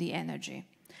taxes on the energy.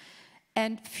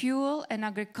 And fuel and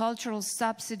agricultural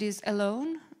subsidies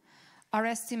alone are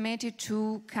estimated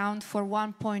to count for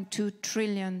 $1.2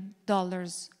 trillion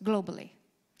globally.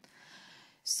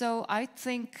 So I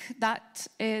think that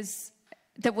is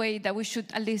the way that we should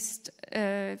at least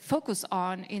focus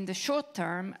on in the short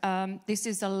term. This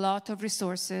is a lot of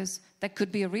resources that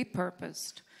could be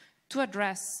repurposed to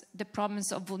address the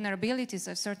problems of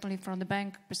vulnerabilities, certainly from the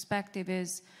bank perspective,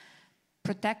 is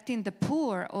protecting the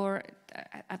poor, or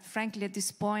frankly at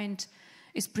this point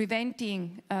is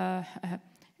preventing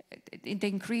the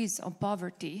increase of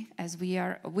poverty as we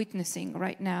are witnessing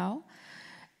right now,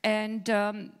 and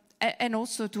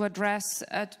also to address,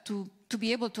 to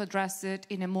be able to address it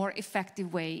in a more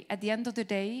effective way. At the end of the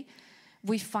day,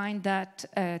 we find that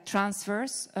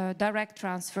transfers, direct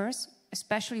transfers,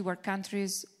 especially where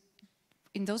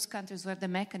in those countries where the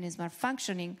mechanisms are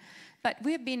functioning, but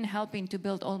we've been helping to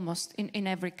build almost in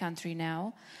every country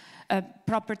now.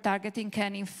 Proper targeting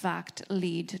can in fact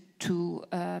lead to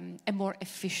a more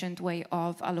efficient way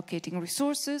of allocating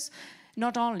resources,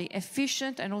 not only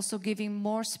efficient and also giving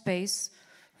more space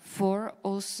for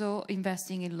also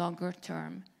investing in longer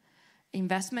term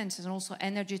investments and also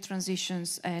energy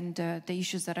transitions and the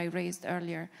issues that I raised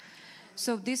earlier.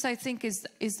 So this, I think, is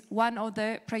one of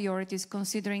the priorities,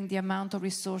 considering the amount of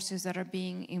resources that are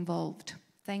being involved.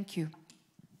 Thank you.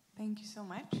 Thank you so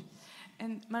much.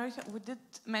 And Mauricio, we did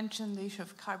mention the issue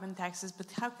of carbon taxes,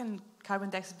 but how can carbon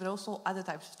taxes, but also other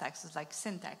types of taxes like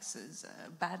sin taxes,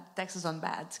 bad taxes on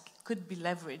bads, could be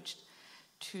leveraged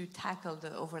to tackle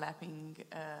the overlapping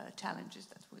challenges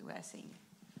that we were seeing?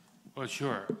 Well,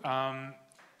 sure.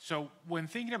 So when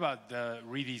thinking about the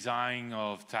redesign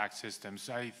of tax systems,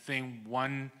 I think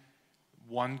one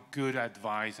good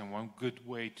advice and one good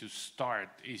way to start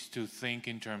is to think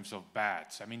in terms of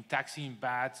bads. I mean, taxing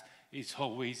bads is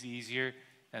always easier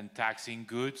than taxing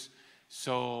goods.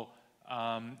 So,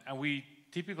 and we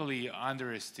typically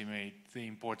underestimate the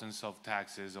importance of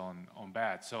taxes on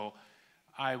bad. So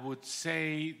I would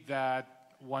say that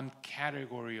one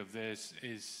category of this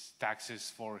is taxes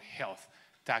for health,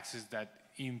 taxes that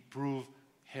improve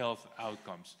health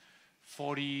outcomes.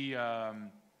 41%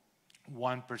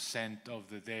 of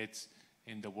the deaths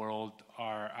in the world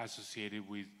are associated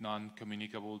with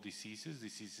non-communicable diseases,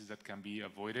 diseases that can be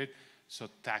avoided. So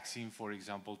taxing, for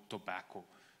example, tobacco,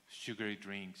 sugary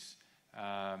drinks,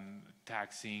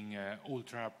 taxing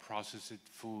ultra-processed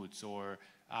foods or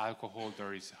alcohol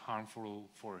that is harmful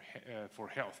for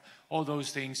health. All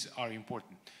those things are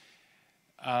important.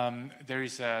 There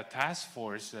is a task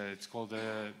force, it's called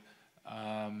the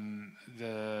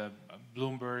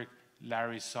Bloomberg,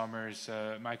 Larry Summers,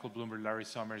 Michael Bloomberg, Larry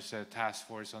Summers task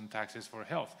force on taxes for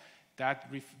health.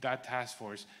 That task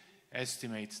force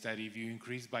estimates that if you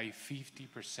increase by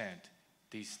 50%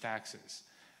 these taxes,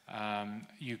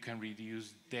 you can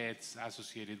reduce deaths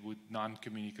associated with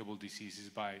non-communicable diseases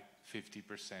by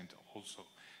 50% also.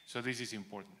 So this is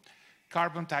important.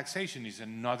 Carbon taxation is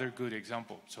another good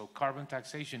example. So carbon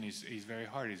taxation is very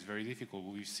hard, it's very difficult.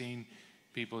 We've seen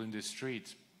people in the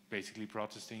streets basically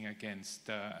protesting against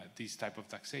this type of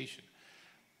taxation.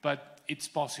 But it's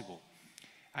possible.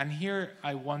 And here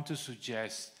I want to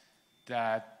suggest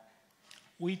that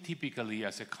we typically,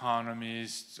 as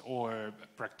economists or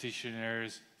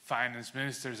practitioners, finance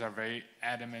ministers, are very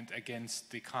adamant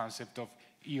against the concept of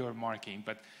earmarking,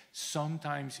 but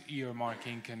sometimes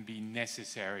earmarking can be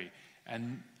necessary.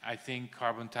 And I think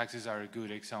carbon taxes are a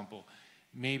good example.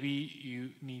 Maybe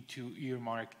you need to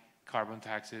earmark carbon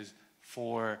taxes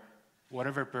for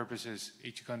whatever purposes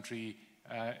each country,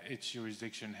 each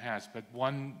jurisdiction has. But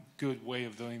one good way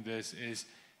of doing this is,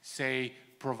 say,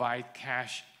 provide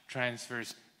cash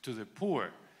transfers to the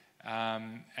poor.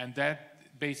 And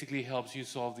that basically helps you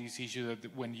solve this issue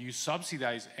that when you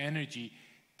subsidize energy,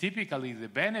 typically the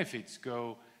benefits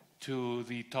go to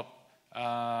the top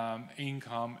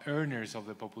income earners of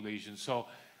the population. So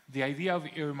the idea of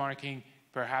earmarking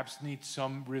perhaps needs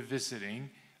some revisiting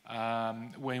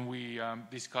when we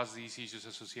discuss these issues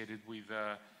associated with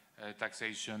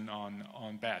taxation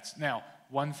on bats. Now,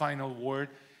 one final word.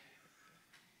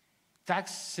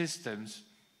 Tax systems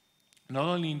not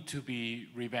only need to be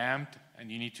revamped and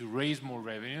you need to raise more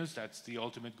revenues, that's the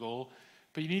ultimate goal,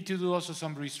 but you need to do also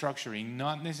some restructuring.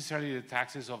 Not necessarily the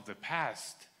taxes of the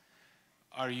past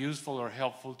are useful or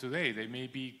helpful today. They may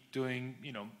be doing,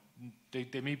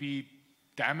 they may be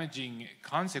damaging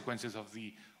consequences of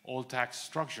the old tax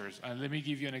structures. And let me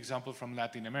give you an example from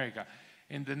Latin America.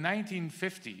 In the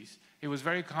 1950s, it was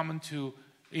very common to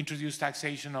introduce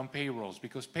taxation on payrolls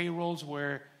because payrolls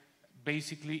were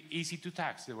basically easy to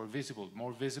tax. They were visible,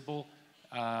 more visible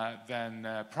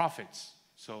than profits.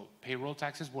 So payroll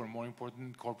taxes were more important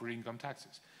than corporate income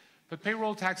taxes. But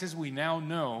payroll taxes, we now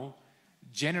know,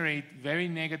 generate very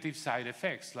negative side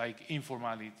effects like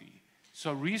informality.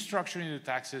 So restructuring the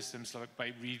tax systems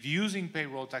by reducing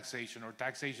payroll taxation or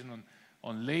taxation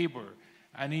on labor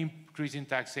and increasing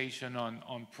taxation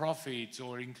on profits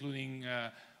or including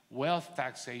wealth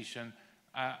taxation,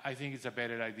 I think it's a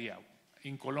better idea.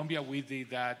 In Colombia, we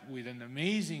did that with an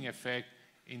amazing effect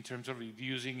in terms of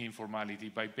reducing informality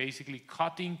by basically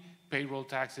cutting payroll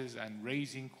taxes and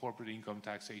raising corporate income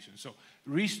taxation. So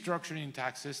restructuring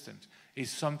tax systems is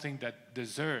something that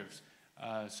deserves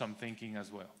some thinking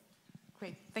as well.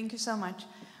 Great, thank you so much.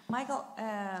 Michael,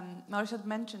 Mauricio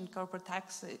mentioned corporate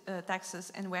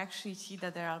taxes, and we actually see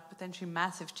that there are potentially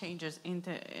massive changes in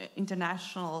the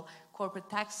international corporate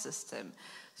tax system.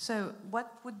 So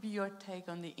what would be your take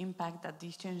on the impact that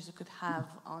these changes could have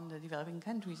on the developing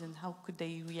countries, and how could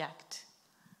they react?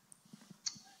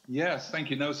 Yes, thank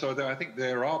you. No, so I think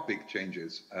there are big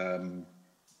changes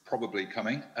probably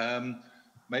coming.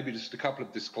 Maybe just a couple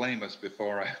of disclaimers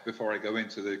before I go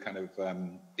into the kind of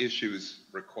issues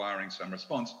requiring some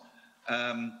response.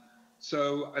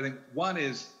 So I think one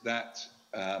is that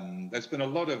there's been a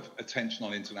lot of attention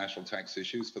on international tax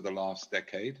issues for the last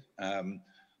decade,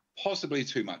 possibly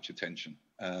too much attention,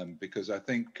 because I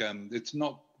think it's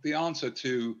not the answer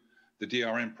to the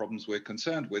DRM problems we're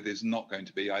concerned with is not going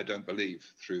to be, I don't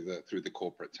believe, through the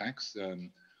corporate tax.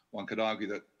 One could argue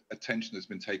that attention has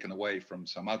been taken away from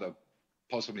some other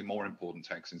possibly more important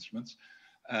tax instruments.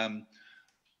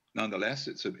 Nonetheless,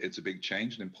 it's a big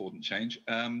change, an important change.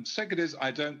 Second is,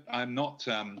 I'm not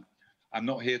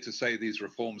here to say these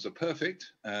reforms are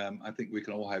perfect. I think we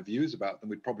can all have views about them.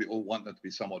 We'd probably all want them to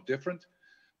be somewhat different,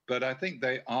 but I think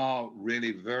they are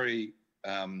really very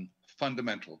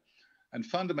fundamental, and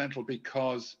fundamental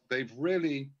because they're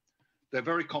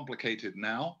very complicated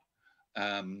now,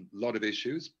 a lot of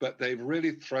issues, but they've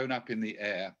really thrown up in the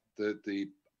air the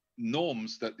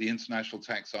norms that the international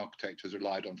tax architecture has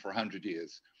relied on for 100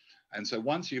 years. And so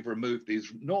once you've removed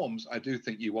these norms, I do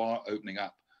think you are opening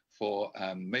up for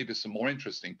maybe some more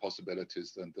interesting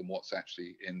possibilities than what's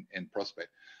actually in prospect.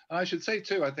 And I should say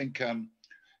too, I think,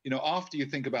 after you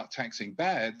think about taxing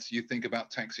bads, you think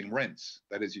about taxing rents.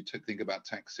 That is, you think about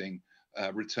taxing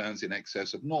returns in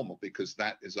excess of normal, because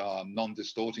that is our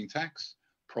non-distorting tax,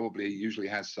 probably usually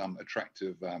has some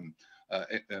attractive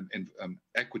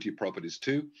equity properties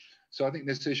too. So I think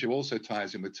this issue also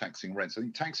ties in with taxing rents. I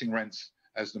think taxing rents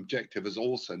as an objective has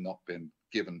also not been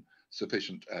given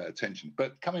sufficient attention.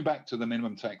 But coming back to the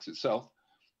minimum tax itself,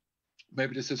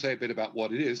 maybe just to say a bit about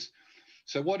what it is.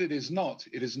 So what it is not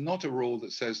a rule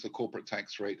that says the corporate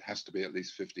tax rate has to be at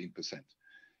least 15%.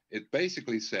 It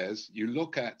basically says you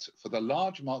look at, for the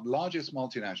largest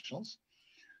multinationals,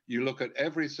 you look at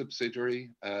every subsidiary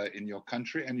in your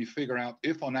country and you figure out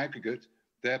if on aggregate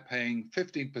they're paying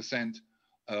 15%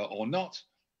 or not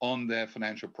on their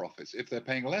financial profits. If they're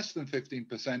paying less than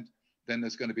 15%, then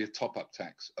there's going to be a top-up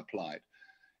tax applied.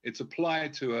 It's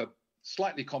applied to a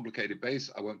slightly complicated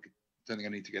base. I don't think I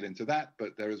need to get into that,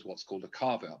 but there is what's called a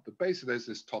carve-out. But basically, there's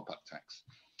this top-up tax.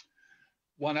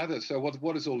 So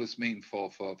what does all this mean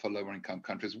for lower-income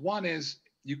countries? One is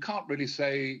you can't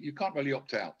really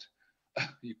opt out.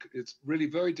 It's really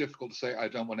very difficult to say, I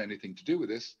don't want anything to do with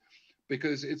this,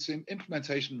 because its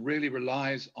implementation really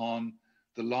relies on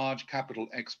the large capital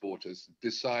exporters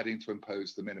deciding to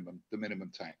impose the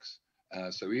minimum tax.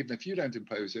 So even if you don't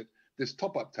impose it, this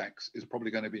top-up tax is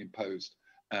probably going to be imposed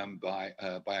by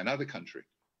another country.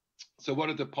 So what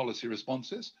are the policy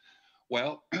responses?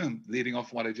 Well, leading off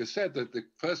from what I just said, the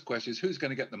first question is who's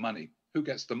going to get the money? Who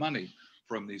gets the money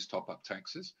from these top-up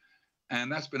taxes? And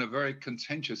that's been a very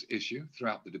contentious issue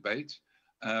throughout the debate.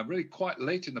 Really quite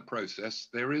late in the process,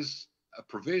 there is a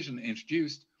provision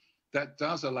introduced that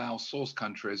does allow source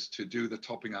countries to do the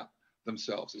topping up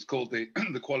themselves. It's called the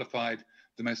Qualified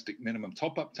Domestic Minimum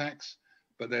Top-Up Tax,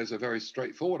 but there's a very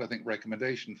straightforward, I think,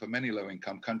 recommendation for many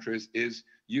low-income countries is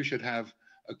you should have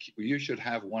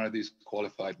one of these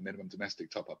qualified minimum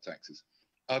domestic top-up taxes.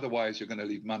 Otherwise, you're going to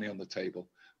leave money on the table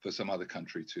for some other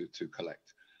country to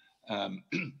collect.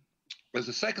 There's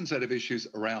a second set of issues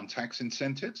around tax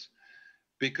incentives,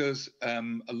 because a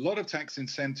lot of tax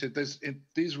incentives,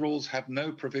 these rules have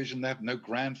no provision, they have no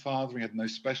grandfathering, have no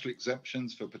special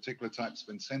exemptions for particular types of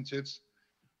incentives,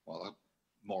 well,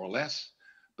 more or less.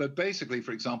 But basically,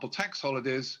 for example, tax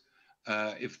holidays,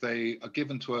 if they are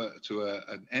given to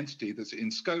an entity that's in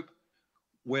scope,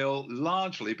 will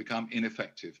largely become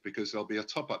ineffective because there'll be a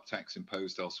top-up tax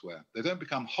imposed elsewhere. They don't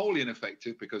become wholly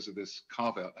ineffective because of this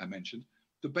carve-out I mentioned,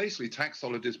 but basically tax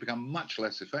holidays become much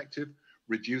less effective,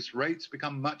 reduced rates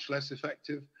become much less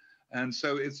effective, and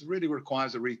so it really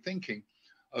requires a rethinking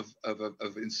of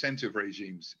incentive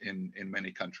regimes in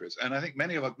many countries. And I think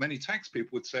many tax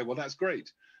people would say, well, that's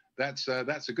great. That's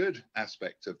a good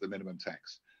aspect of the minimum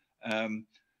tax.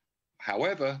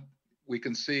 However, we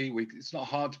can see it's not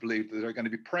hard to believe that there are going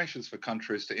to be pressures for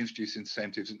countries to introduce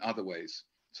incentives in other ways.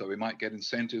 So we might get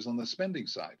incentives on the spending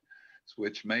side,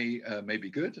 which may be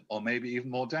good or maybe even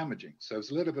more damaging. So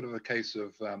it's a little bit of a case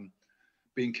of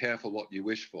being careful what you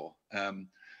wish for.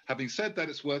 Having said that,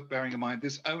 it's worth bearing in mind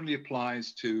this only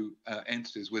applies to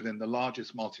entities within the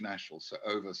largest multinationals, so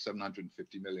over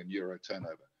 750 million euro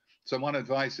turnover. So my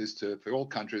advice is for all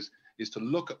countries is to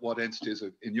look at what entities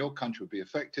in your country would be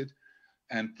affected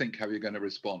and think how you're going to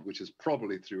respond, which is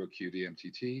probably through a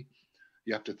QDMTT.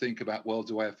 You have to think about, well,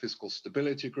 do I have fiscal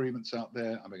stability agreements out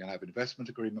there? Am I going to have investment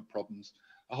agreement problems?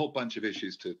 A whole bunch of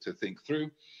issues to think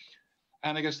through.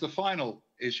 And I guess the final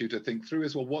issue to think through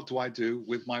is, well, what do I do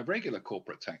with my regular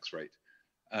corporate tax rate?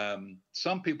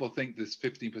 Some people think this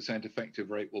 15% effective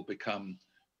rate will become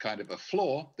kind of a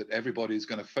floor, that everybody's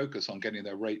going to focus on getting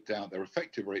their rate down, their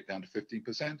effective rate down to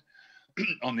 15%.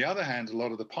 On the other hand, a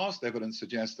lot of the past evidence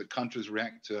suggests that countries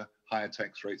react to higher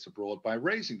tax rates abroad by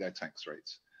raising their tax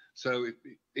rates. So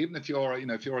even if you're,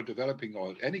 if you're a developing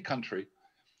or any country,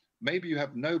 maybe you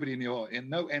have no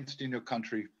entity in your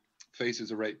country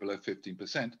faces a rate below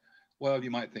 15%. Well, you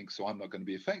might think, so I'm not going to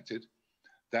be affected.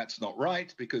 That's not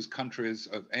right, because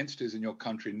entities in your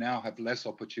country now have less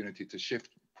opportunity to shift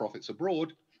profits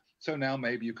abroad. So now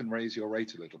maybe you can raise your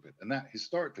rate a little bit. And that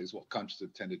historically is what countries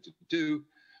have tended to do.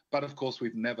 But of course,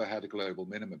 we've never had a global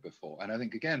minimum before. And I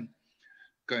think, again,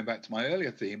 going back to my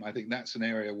earlier theme, I think that's an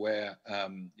area where,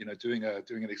 doing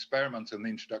an experiment on the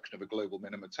introduction of a global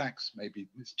minimum tax, maybe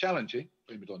it's challenging,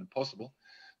 maybe not impossible.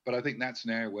 But I think that's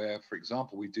an area where, for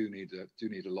example, we do need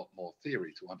a lot more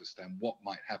theory to understand what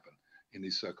might happen in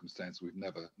these circumstances we've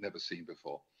never seen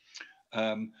before.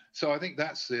 So I think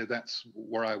that's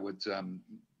where I would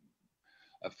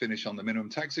finish on the minimum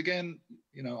tax. Again,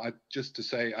 just to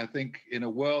say, I think in a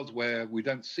world where we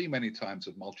don't see many times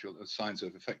of signs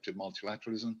of effective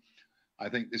multilateralism, I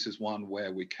think this is one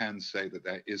where we can say that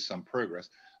there is some progress.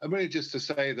 And really just to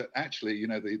say that actually,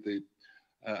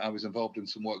 I was involved in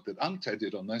some work that UNCTAD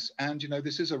did on this, and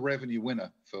this is a revenue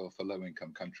winner for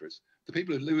low-income countries. The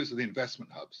people who lose are the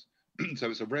investment hubs, so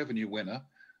it's a revenue winner.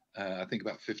 I think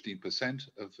about 15%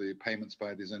 of the payments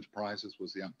by these enterprises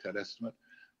was the UNCTAD estimate.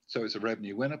 So it's a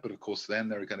revenue winner, but of course then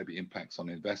there are going to be impacts on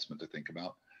investment to think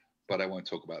about. But I won't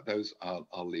talk about those.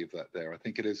 I'll leave that there. I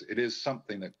think it is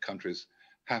something that countries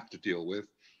have to deal with.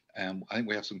 And I think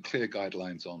we have some clear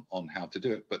guidelines on how to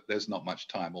do it, but there's not much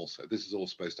time also. This is all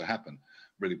supposed to happen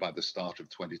really by the start of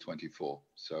 2024.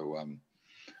 So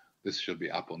this should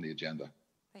be up on the agenda.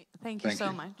 Thank you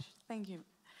so much. Thank you.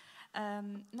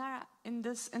 Nara, in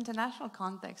this international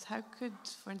context, how could,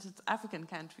 for instance, African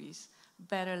countries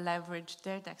better leverage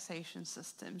their taxation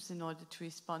systems in order to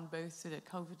respond both to the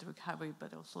COVID recovery,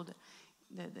 but also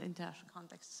the international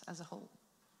context as a whole?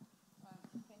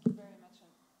 Thank you very much.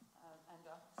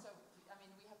 So,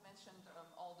 we have mentioned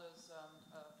all those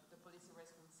the policy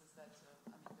responses that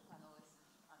the panelists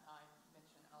and I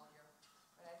mentioned earlier.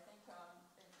 But I think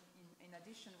in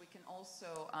addition, we can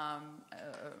also,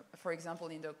 for example,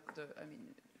 in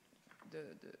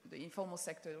the informal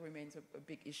sector remains a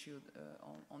big issue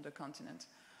on the continent.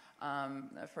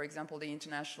 For example, the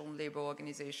International Labour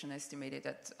Organization estimated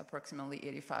that approximately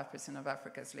 85% of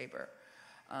Africa's labor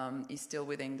is still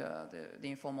within the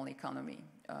informal economy.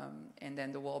 And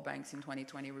then the World Bank in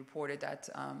 2020 reported that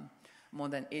more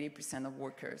than 80% of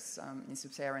workers in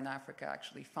sub-Saharan Africa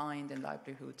actually find a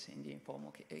livelihood in the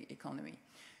informal economy.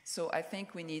 So I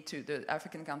think the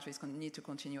African countries need to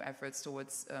continue efforts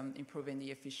towards improving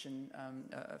the efficient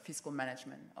fiscal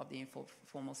management of the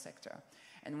informal sector.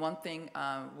 And one thing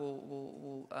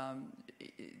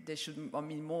they should,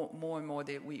 more and more,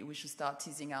 we should start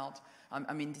teasing out,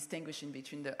 distinguishing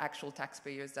between the actual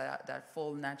taxpayers that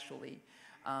fall naturally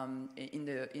in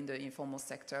the informal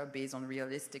sector based on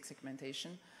realistic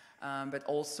segmentation, but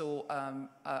also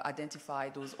identify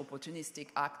those opportunistic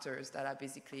actors that are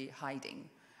basically hiding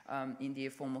in the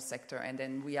informal sector. And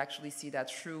then we actually see that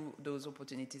through those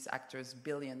opportunities actors,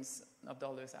 billions of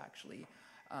dollars actually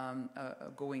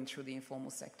going through the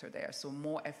informal sector there. So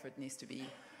more effort needs to be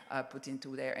put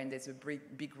into there, and there's a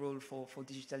big role for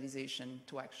digitalization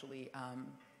to actually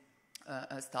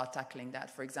start tackling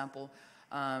that. For example,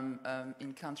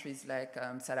 in countries like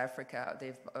South Africa,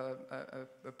 they've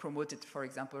promoted, for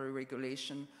example, a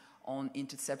regulation on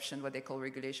interception, what they call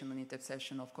regulation on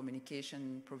interception of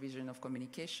communication, provision of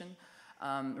communication,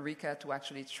 RICA, to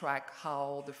actually track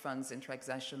how the funds and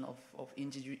transaction of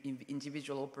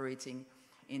individual operating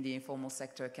in the informal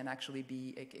sector can actually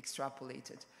be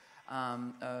extrapolated,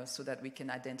 so that we can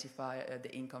identify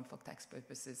the income for tax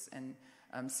purposes. And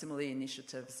similarly,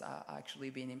 initiatives are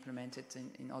actually being implemented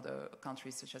in other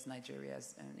countries such as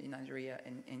Nigeria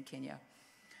and Kenya.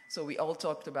 So we all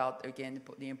talked about, again,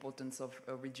 the importance of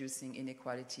reducing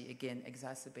inequality, again,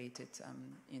 exacerbated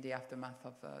in the aftermath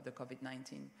of the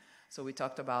COVID-19. So we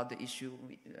talked about the issue,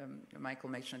 Michael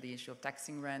mentioned the issue of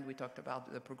taxing rent. We talked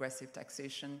about the progressive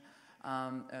taxation,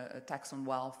 tax on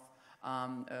wealth,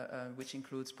 which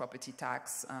includes property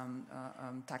tax,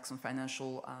 tax on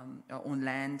financial, on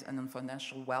land and on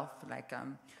financial wealth, like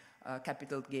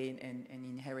capital gain and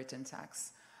inheritance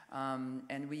tax.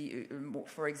 And we,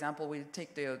 for example, we'll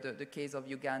take the case of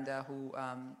Uganda, who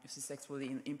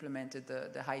successfully implemented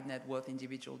the high net worth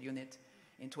individual unit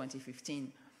in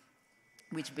 2015,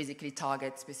 which basically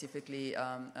targets specifically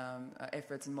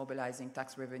efforts in mobilizing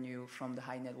tax revenue from the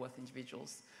high net worth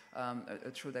individuals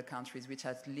through the countries, which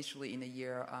has literally in a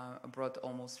year brought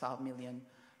almost 5 million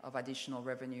of additional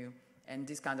revenue. And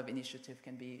this kind of initiative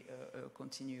can be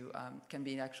can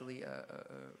be actually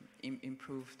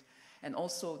improved. And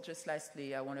also, just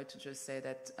lastly, I wanted to just say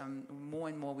that more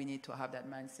and more we need to have that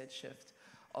mindset shift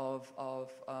of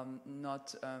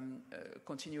not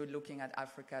continue looking at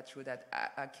Africa through that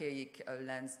archaic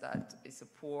lens that is a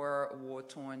poor,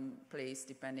 war-torn place,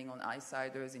 depending on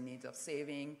outsiders in need of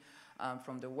saving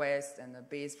from the West, and a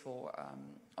base for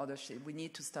other shit. We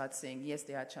need to start saying, yes,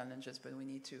 there are challenges, but we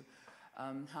need to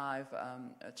have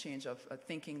a change of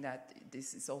thinking that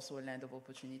this is also a land of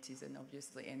opportunities, and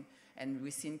obviously, and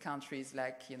we've seen countries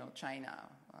like, you know, China,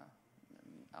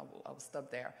 I'll stop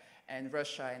there, and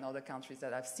Russia and other countries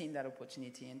that have seen that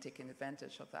opportunity and taken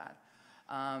advantage of that.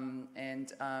 I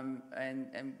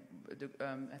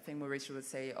think Mauricio would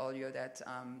say earlier that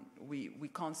we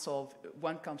can't solve,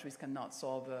 one country cannot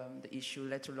solve the issue,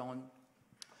 let alone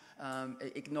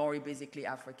ignoring basically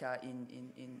Africa in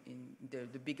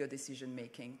the bigger decision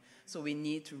making. So we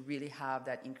need to really have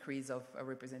that increase of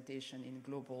representation in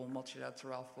global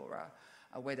multilateral fora,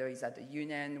 whether it's at the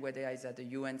UN, whether it's at the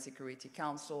UN Security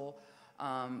Council,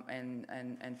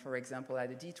 and for example at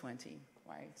the G20,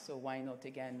 right? So why not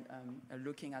again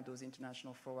looking at those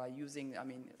international fora, using, I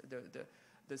mean,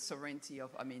 the sovereignty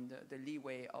of, I mean, the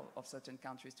leeway of certain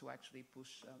countries to actually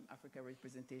push Africa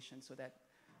representation, so that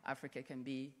Africa can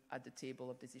be at the table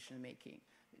of decision making,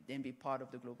 then be part of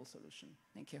the global solution.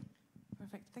 Thank you.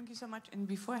 Perfect. Thank you so much. And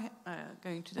before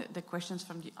going to the questions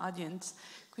from the audience,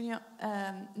 Kunio,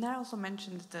 Nara also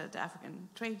mentioned the African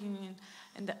Trade Union,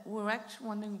 and we're actually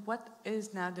wondering what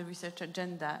is now the research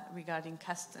agenda regarding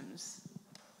customs?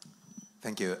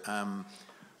 Thank you.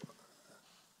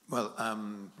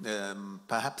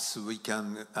 Perhaps we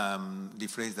can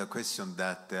rephrase the question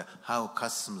that how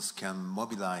customs can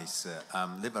mobilize,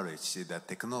 leverage the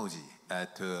technology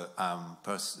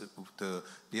to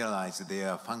realize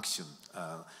their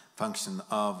function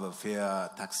of fair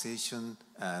taxation,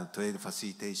 trade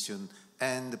facilitation,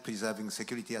 and preserving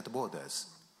security at borders.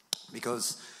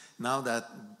 Because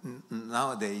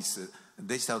nowadays,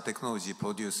 digital technology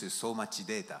produces so much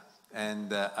data,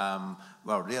 and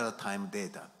real-time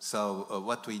data. So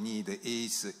what we need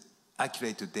is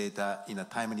accurate data in a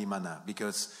timely manner,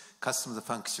 because customs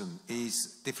function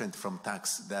is different from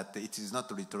tax, that it is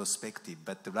not retrospective,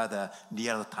 but rather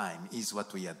real-time is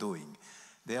what we are doing.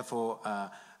 Therefore,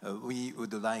 we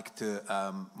would like to,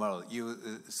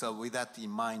 so with that in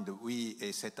mind, we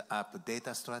set up a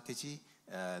data strategy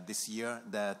this year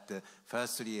that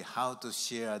firstly, how to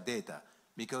share data.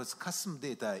 Because custom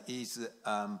data is,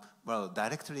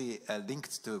 directly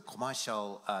linked to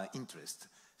commercial interest.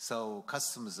 So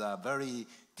customs are very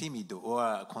timid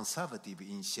or conservative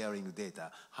in sharing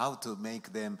data. How to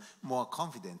make them more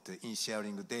confident in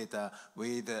sharing data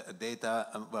with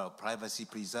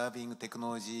privacy-preserving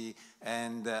technology,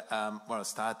 and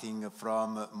starting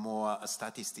from more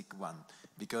statistic one.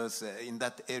 Because in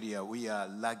that area, we are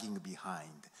lagging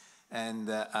behind. And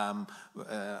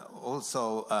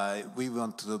also, we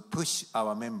want to push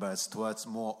our members towards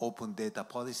more open data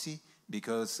policy,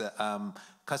 because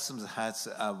customs has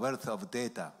a wealth of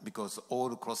data, because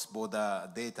all cross-border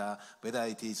data, whether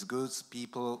it is goods,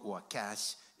 people, or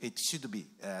cash, it should be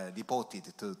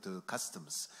reported to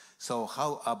customs. So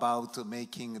how about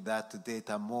making that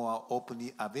data more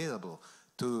openly available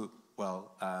to,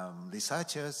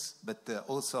 researchers, but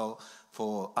also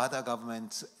for other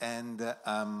governments and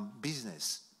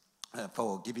business,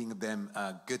 for giving them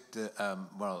good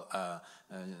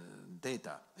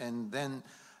data. And then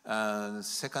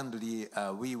secondly,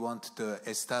 we want to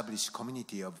establish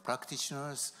community of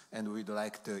practitioners, and we'd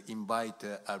like to invite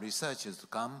researchers to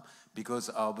come, because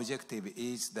our objective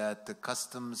is that the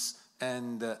customs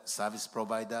and service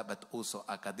provider, but also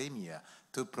academia,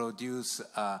 to produce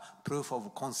a proof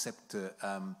of concept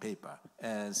paper,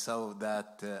 so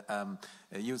that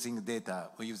using data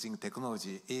or using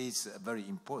technology is very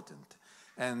important.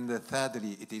 And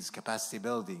thirdly, it is capacity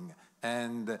building.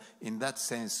 And in that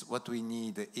sense, what we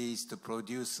need is to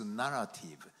produce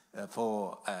narrative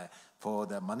for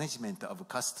the management of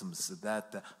customs,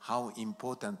 that how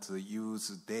important to use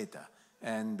data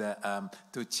and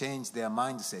to change their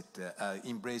mindset,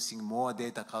 embracing more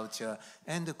data culture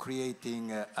and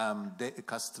creating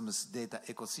customs data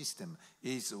ecosystem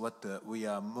is what we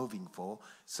are moving for.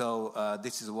 So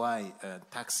this is why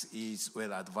tax is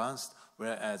well advanced,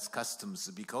 whereas customs,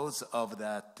 because of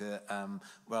that,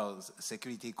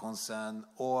 security concern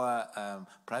or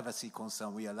privacy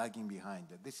concern, we are lagging behind.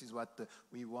 This is what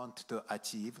we want to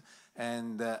achieve.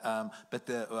 And but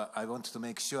I want to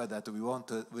make sure that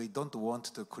we don't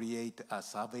want to create a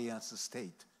surveillance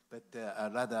state, but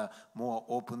rather more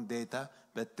open data.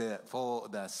 But for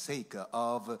the sake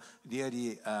of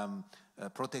really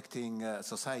protecting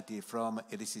society from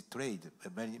illicit trade,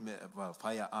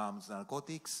 firearms,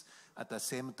 narcotics. At the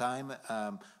same time,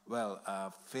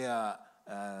 fair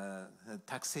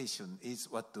taxation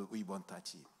is what we want to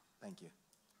achieve. Thank you.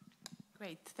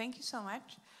 Great, thank you so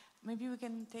much. Maybe we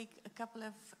can take a couple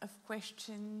of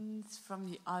questions from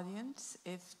the audience.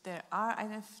 If there are,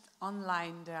 and if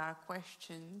online there are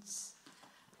questions.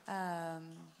 So,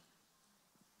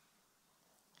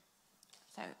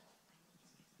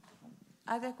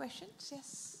 are there questions?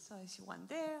 Yes. So I see one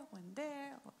there,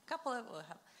 a couple of will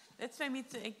help. Let's maybe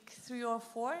take 3 or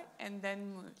 4, and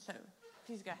then, so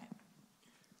please go ahead.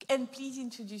 And please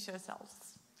introduce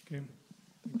yourselves. Okay,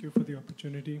 thank you for the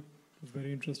opportunity. It was a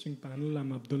very interesting panel.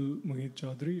 I'm Abdul Mohit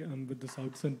Chaudhry. I'm with the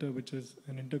South Center, which is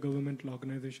an intergovernmental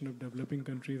organization of developing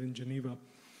countries in Geneva.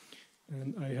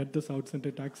 And I head the South Center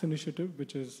Tax Initiative,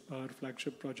 which is our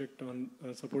flagship project on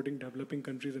supporting developing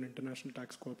countries in international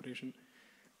tax cooperation.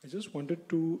 I just wanted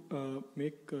to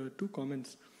make 2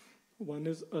 comments. One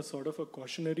is a sort of a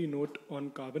cautionary note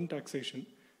on carbon taxation,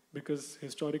 because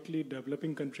historically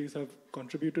developing countries have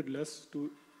contributed less to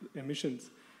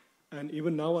emissions, and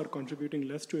even now are contributing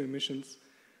less to emissions,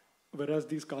 whereas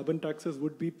these carbon taxes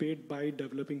would be paid by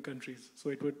developing countries. So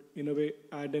it would, in a way,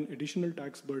 add an additional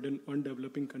tax burden on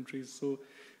developing countries. So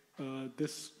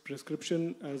this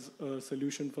prescription as a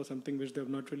solution for something which they have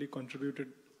not really contributed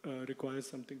requires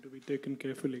something to be taken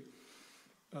carefully.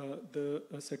 The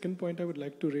second point I would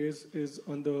like to raise is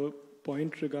on the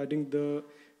point regarding the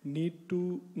need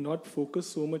to not focus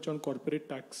so much on corporate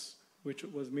tax, which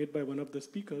was made by one of the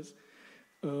speakers.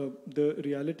 The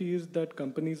reality is that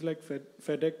companies like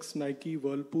FedEx, Nike,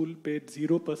 Whirlpool paid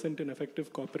 0% in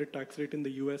effective corporate tax rate in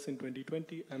the US in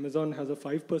 2020. Amazon has a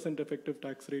 5% effective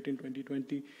tax rate in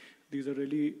 2020. These are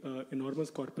really enormous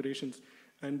corporations.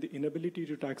 And the inability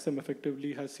to tax them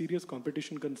effectively has serious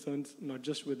competition concerns, not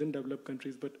just within developed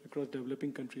countries, but across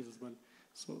developing countries as well.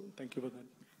 So thank you for that.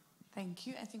 Thank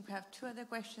you. I think we have 2 other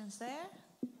questions there.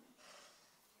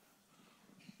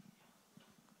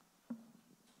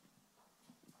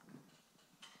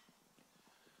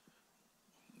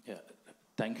 Yeah,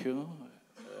 thank you.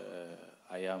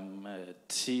 I am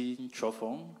T.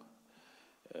 Chofong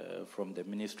from the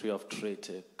Ministry of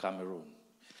Trade, Cameroon.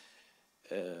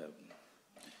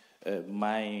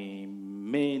 My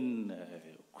main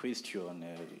question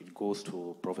goes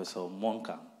to Professor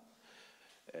Monkam.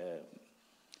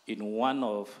 In one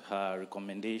of her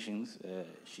recommendations,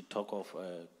 she talked of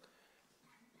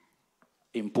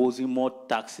imposing more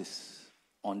taxes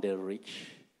on the rich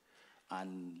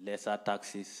and lesser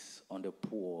taxes on the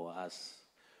poor as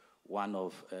one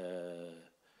of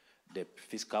the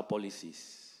fiscal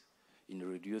policies in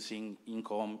reducing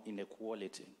income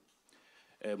inequality.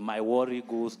 My worry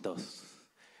goes thus.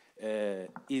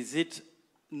 Is it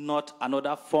not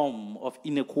another form of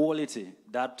inequality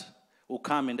that will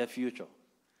come in the future?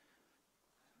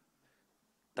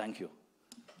 Thank you.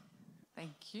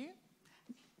 Thank you.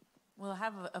 We'll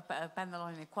have a panel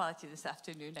on inequality this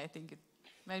afternoon. I think it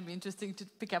might be interesting to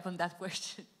pick up on that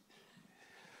question.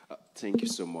 Thank you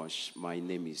so much. My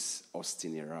name is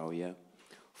Austin Irauya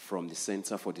from the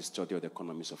Center for the Study of the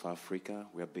Economies of Africa.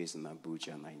 We are based in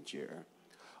Abuja, Nigeria.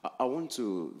 I want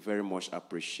to very much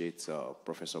appreciate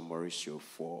Professor Mauricio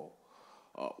for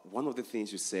one of the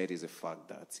things you said is the fact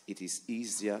that it is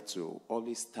easier to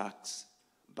always tax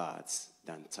bad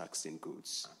than taxing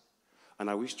goods. And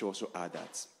I wish to also add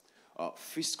that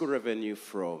fiscal revenue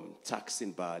from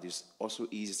taxing bad is also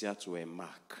easier to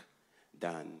earmark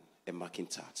than earmarking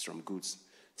tax from goods.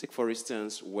 Take, for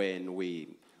instance, when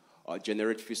we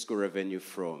generate fiscal revenue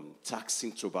from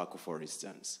taxing tobacco, for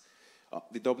instance.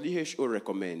 The WHO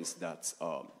recommends that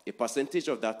a percentage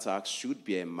of that tax should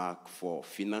be earmarked for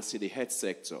financing the health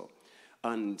sector.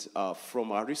 And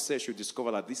from our research, we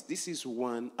discovered that this is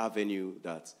one avenue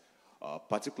that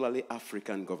particularly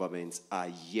African governments are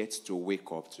yet to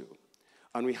wake up to.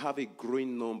 And we have a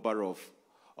growing number of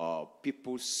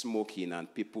people smoking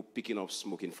and people picking up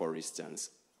smoking, for instance,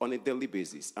 on a daily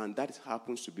basis. And that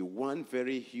happens to be one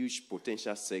very huge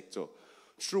potential sector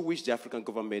through which the African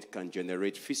government can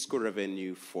generate fiscal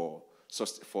revenue for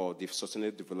the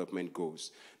sustainable development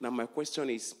goals. Now, my question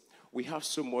is, we have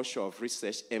so much of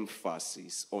research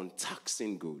emphasis on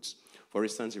taxing goods. For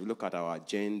instance, if you look at our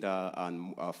agenda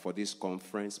and for this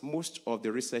conference, most of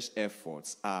the research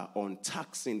efforts are on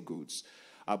taxing goods.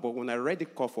 But when I read the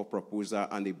call for proposal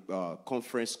and the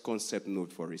conference concept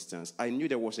note, for instance, I knew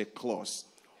there was a clause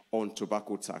on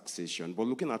tobacco taxation. But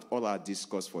looking at all our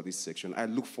discourse for this section, I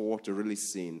look forward to really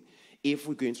seeing if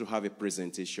we're going to have a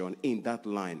presentation in that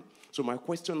line. So my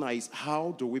question now is,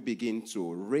 how do we begin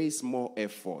to raise more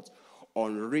effort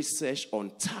on research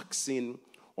on taxing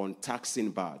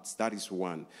bads? That is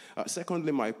one.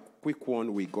 Secondly, my quick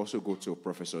one, we also go to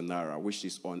Professor Nara, which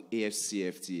is on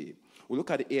AFCFTA. We look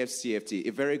at the AFCFTA,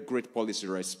 a very great policy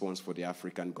response for the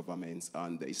African governments,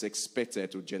 and it's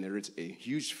expected to generate a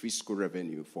huge fiscal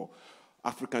revenue for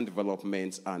African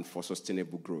development and for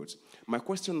sustainable growth. My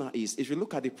question now is, if you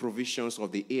look at the provisions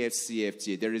of the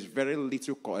AFCFTA, there is very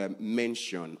little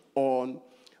mention on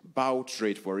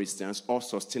bio-trade, for instance, or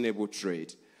sustainable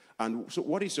trade. And so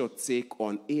what is your take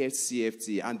on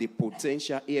AFCFTA and the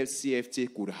potential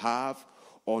AFCFTA could have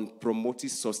on promoting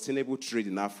sustainable trade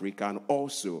in Africa, and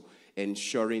also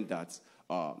ensuring that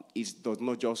it does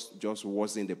not just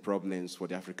worsen the problems for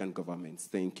the African governments?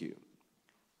 Thank you.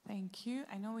 Thank you.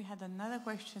 I know we had another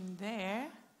question there.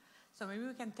 So maybe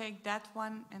we can take that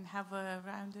one and have a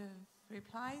round of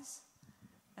replies.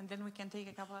 And then we can take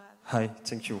a couple of... Hi,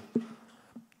 thank you.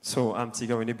 So I'm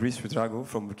Tigawene Brice Ouedraogo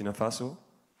from Burkina Faso,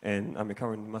 and I'm a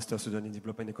current master student in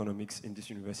development economics in this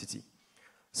university.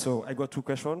 So I got two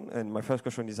questions, and my first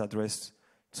question is addressed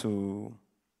to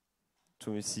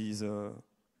Mrs.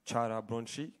 Chiara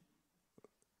Bronchi,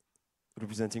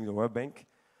 representing the World Bank.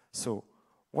 So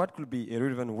what could be a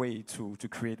relevant way to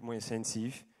create more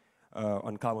incentive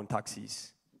on carbon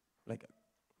taxes?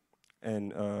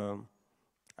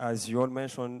 As you all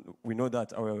mentioned, we know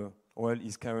that our oil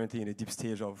is currently in a deep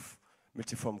stage of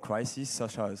multiform crisis,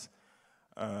 such as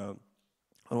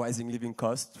rising living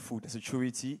costs, food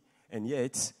insecurity, and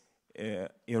yet a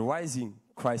rising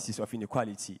crisis of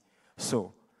inequality.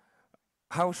 So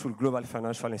how should global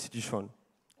financial institutions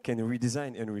can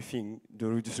redesign and rethink the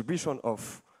redistribution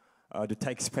of the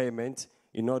tax payment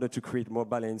in order to create more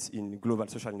balance in global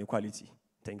social inequality?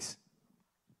 Thanks.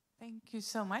 Thank you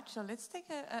so much. So let's take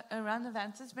a round of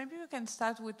answers. Maybe we can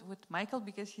start with Michael,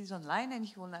 because he's online and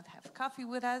he will not have coffee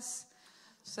with us.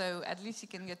 So at least he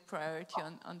can get priority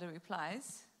on the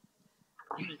replies.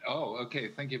 Oh, okay.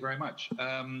 Thank you very much.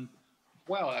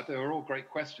 Well, they were all great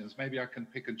questions. Maybe I can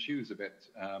pick and choose a bit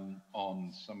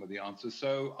on some of the answers.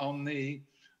 So on the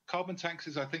carbon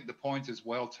taxes, I think the point is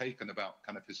well taken about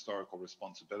kind of historical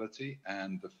responsibility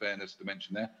and the fairness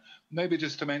dimension there. Maybe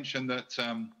just to mention that,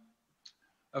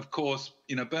 of course,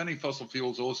 burning fossil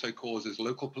fuels also causes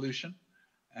local pollution.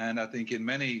 And I think in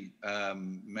many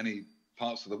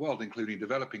parts of the world, including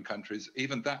developing countries,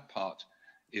 even that part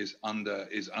is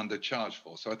undercharged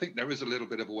for. So I think there is a little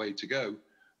bit of a way to go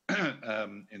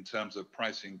in terms of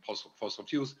pricing fossil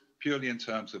fuels, purely in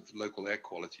terms of local air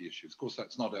quality issues. Of course,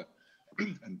 that's not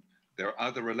and there are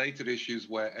other related issues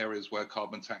areas where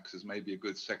carbon taxes may be a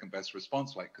good second best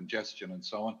response, like congestion and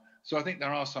so on. So I think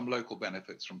there are some local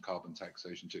benefits from carbon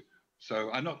taxation too. So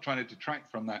I'm not trying to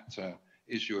detract from that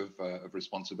issue of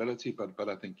responsibility, but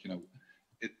I think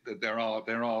there are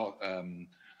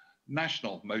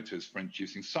national motives for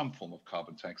introducing some form of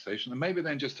carbon taxation. And maybe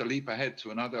then just to leap ahead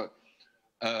to another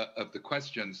of the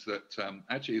questions that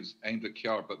actually is aimed at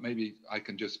Chiara, but maybe I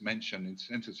can just mention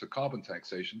incentives for carbon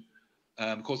taxation.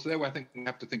 Of course, there I think we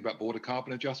have to think about border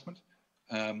carbon adjustment,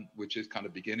 which is kind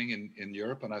of beginning in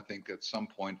Europe, and I think at some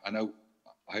point, I hope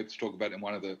to talk about it in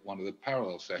one of the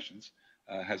parallel sessions,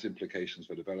 has implications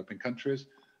for developing countries.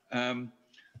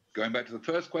 Going back to the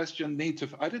first question,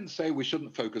 I didn't say we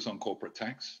shouldn't focus on corporate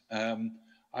tax.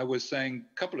 I was saying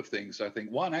a couple of things. I think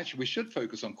one, actually, we should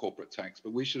focus on corporate tax,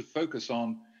 but we should focus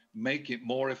on making it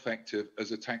more effective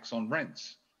as a tax on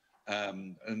rents.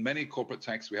 And many corporate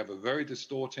tax we have are very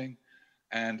distorting.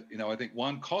 And, I think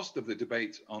one cost of the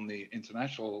debate on the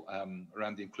international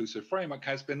around the inclusive framework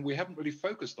has been we haven't really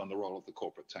focused on the role of the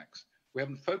corporate tax. We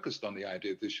haven't focused on the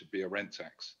idea that this should be a rent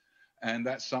tax. And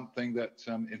that's something that,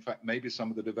 in fact, maybe some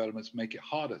of the developments make it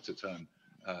harder to turn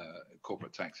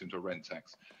corporate tax into a rent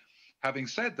tax. Having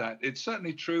said that, it's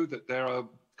certainly true that there are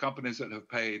companies that have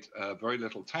paid very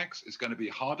little tax. It's going to be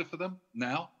harder for them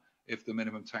now if the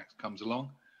minimum tax comes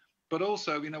along. But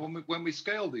also, when we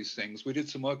scale these things, we did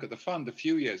some work at the fund a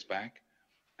few years back,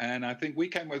 And I think we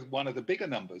came with one of the bigger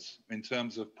numbers in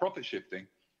terms of profit shifting.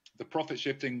 The profit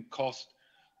shifting cost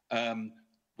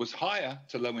was higher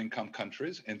to low-income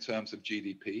countries in terms of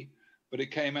GDP, but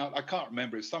it came out, I can't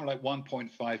remember, it's something like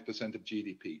 1.5% of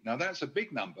GDP. Now, that's a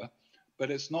big number,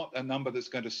 but it's not a number that's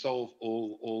going to solve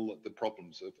all the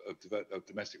problems of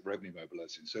domestic revenue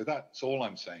mobilization. So that's all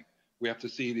I'm saying. We have to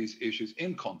see these issues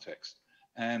in context.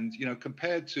 And, you know,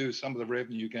 compared to some of the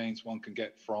revenue gains one can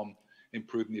get from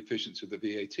improving the efficiency of the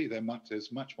VAT,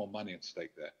 there's much more money at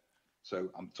stake there. So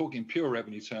I'm talking pure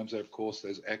revenue terms. Of course,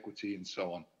 there's equity and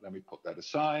so on. Let me put that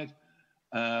aside.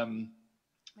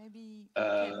 Maybe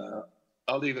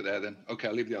I'll leave it there then. Okay,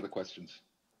 I'll leave the other questions.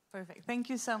 Perfect. Thank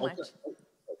you so much. Okay.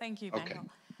 Thank you, Okay. Michael.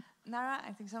 Nara,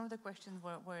 I think some of the questions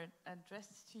were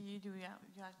addressed to you. Do you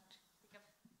have to pick up?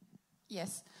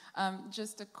 Yes,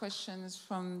 just the questions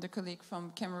from the colleague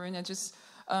from Cameroon. I just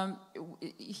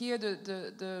here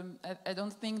I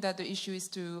don't think that the issue is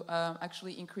to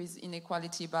actually increase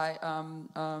inequality by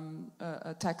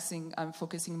taxing and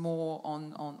focusing more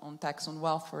on tax on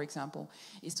wealth, for example.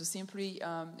 Is to simply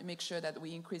make sure that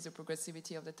we increase the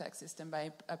progressivity of the tax system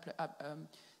by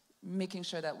making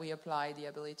sure that we apply the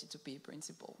ability to pay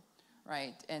principle.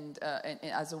 Right, and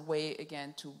as a way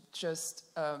again to just,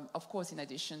 of course, in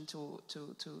addition to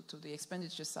the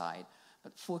expenditure side,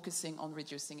 but focusing on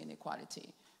reducing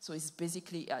inequality. So it's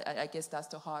basically, I guess that's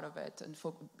the heart of it, and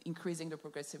increasing the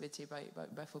progressivity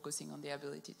by focusing on the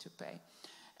ability to pay.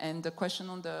 And the question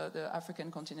on the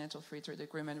African Continental Free Trade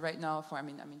Agreement right now, I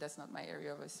mean that's not my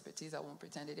area of expertise. I won't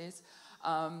pretend it is,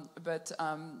 but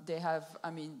they have,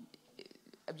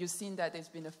 you've seen that there's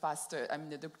been a faster,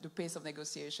 the pace of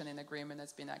negotiation and agreement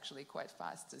has been actually quite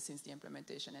fast since the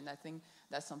implementation, and I think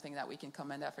that's something that we can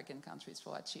commend African countries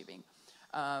for achieving.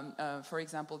 For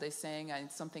example, they're saying, and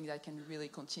it's something that can really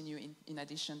continue in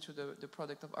addition to the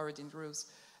product of origin rules,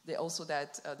 they also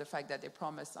that the fact that they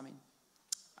promised,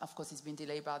 of course it's been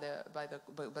delayed by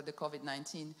the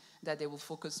COVID-19, that they will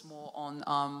focus more on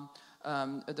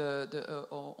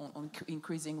on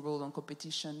increasing rule on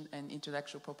competition and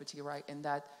intellectual property right, and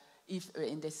that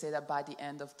and they say that by the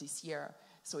end of this year.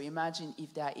 So imagine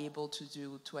if they are able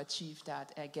to achieve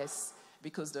that, I guess,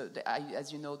 because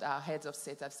as you know, our heads of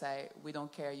state have said, we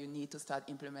don't care, you need to start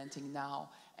implementing now,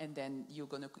 and then you're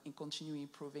going to continue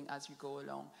improving as you go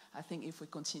along. I think if we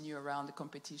continue around the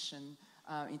competition,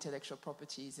 intellectual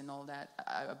properties and all that,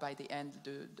 by the end,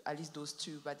 at least those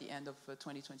two, by the end of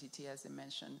 2020, as I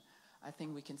mentioned, I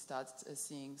think we can start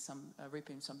seeing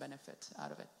reaping some benefit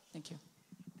out of it. Thank you.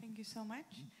 Thank you so much.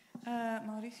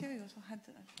 Mauricio, you also had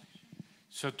a question.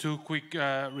 So 2 quick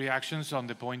reactions on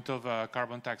the point of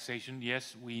carbon taxation.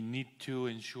 Yes, we need to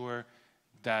ensure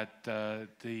that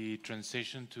the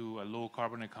transition to a low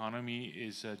carbon economy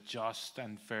is a just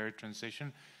and fair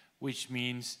transition, which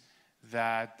means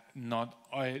that not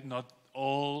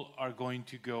all are going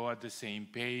to go at the same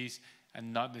pace,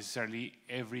 and not necessarily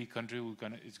every country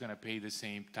is going to pay the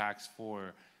same tax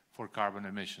for carbon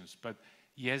emissions. But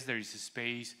yes, there is a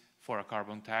space for a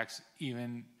carbon tax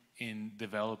even in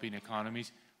developing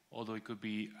economies, although it could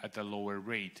be at a lower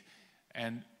rate.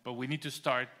 But we need to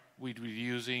start with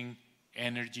reducing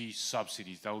energy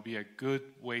subsidies. That would be a good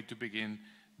way to begin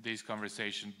this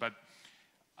conversation. But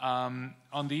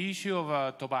on the issue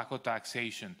of tobacco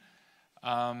taxation,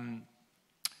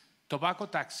 tobacco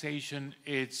taxation,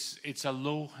 it's a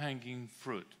low-hanging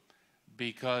fruit,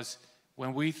 because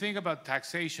when we think about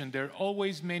taxation, there are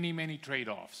always many, many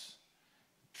trade-offs.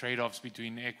 Trade-offs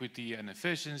between equity and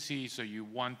efficiency, so you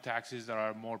want taxes that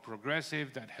are more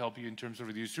progressive, that help you in terms of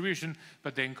redistribution,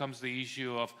 but then comes the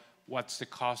issue of what's the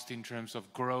cost in terms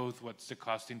of growth, what's the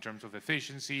cost in terms of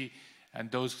efficiency,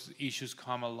 and those issues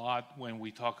come a lot when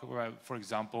we talk about, for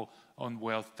example, on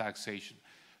wealth taxation.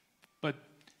 But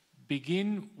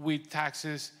begin with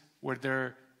taxes where there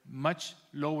are much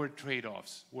lower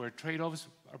trade-offs, where trade-offs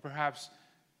are perhaps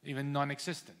even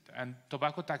non-existent. And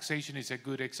tobacco taxation is a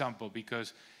good example,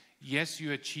 because yes,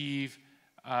 you achieve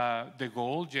the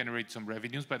goal, generate some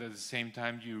revenues, but at the same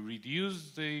time you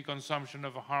reduce the consumption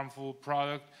of a harmful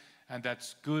product, and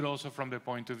that's good also from the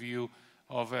point of view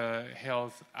of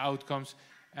health outcomes.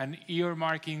 And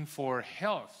earmarking for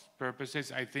health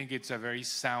purposes, I think it's a very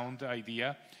sound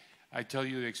idea. I tell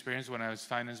you the experience when I was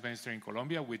finance minister in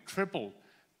Colombia, we tripled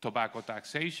tobacco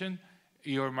taxation,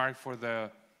 earmarked for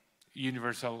the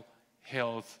universal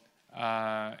health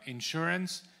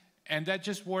insurance, and that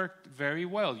just worked very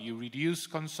well. You reduce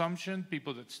consumption,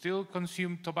 people that still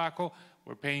consume tobacco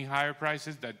were paying higher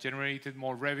prices, that generated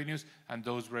more revenues, and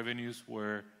those revenues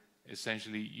were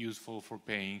essentially useful for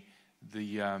paying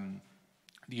the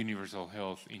universal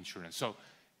health insurance. So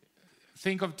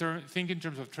think in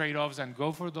terms of trade-offs and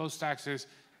go for those taxes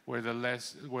where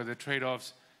the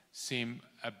trade-offs seem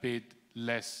a bit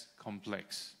less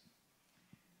complex.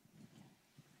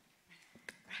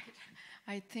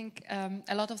 I think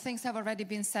a lot of things have already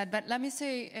been said, but let me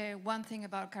say one thing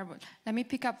about carbon. Let me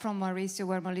pick up from Mauricio,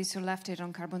 where Mauricio left it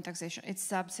on carbon taxation. It's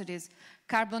subsidies.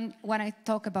 Carbon, when I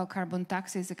talk about carbon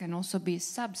taxes, it can also be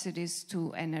subsidies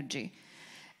to energy.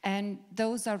 And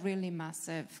those are really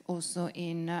massive also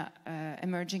in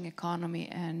emerging economy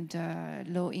and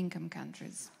low-income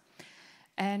countries.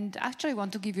 And actually I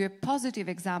want to give you a positive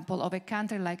example of a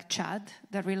country like Chad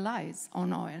that relies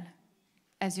on oil,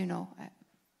 as you know,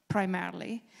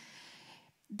 primarily.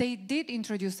 They did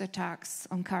introduce a tax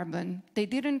on carbon. They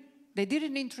didn't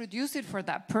introduce it for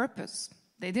that purpose.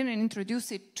 They didn't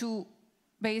introduce it to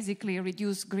basically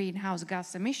reduce greenhouse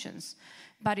gas emissions,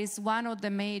 but it's one of the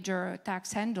major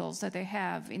tax handles that they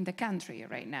have in the country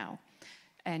right now.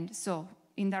 And so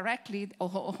indirectly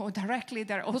or directly,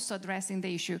 they're also addressing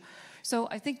the issue. So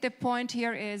I think the point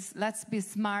here is let's be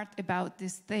smart about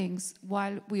these things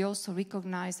while we also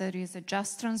recognize that there is a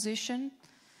just transition.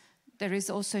 There is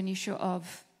also an issue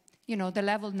of, you know, the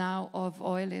level now of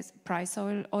oil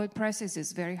prices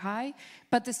is very high,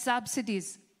 but the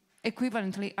subsidies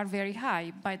equivalently are very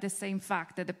high by the same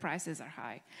fact that the prices are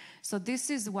high. So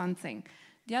this is one thing.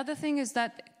 The other thing is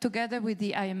that together with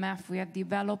the IMF, we have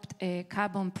developed a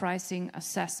carbon pricing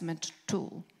assessment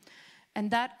tool. And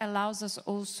that allows us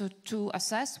also to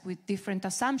assess with different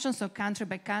assumptions, so country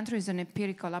by country is an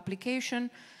empirical application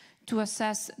to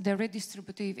assess the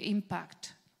redistributive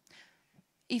impact.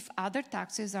 If other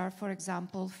taxes are, for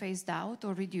example, phased out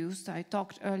or reduced, I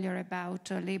talked earlier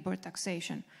about labor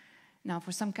taxation. Now,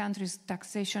 for some countries,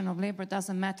 taxation of labor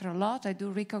doesn't matter a lot. I do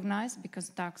recognize because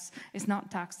tax is not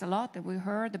taxed a lot. We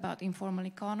heard about informal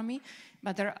economy,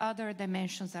 but there are other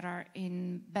dimensions that are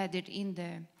embedded in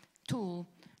the tool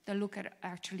that look at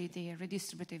actually the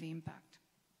redistributive impact.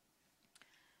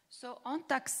 So on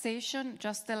taxation,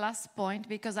 just the last point,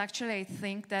 because actually I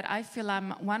think that I feel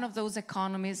I'm one of those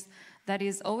economists that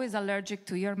is always allergic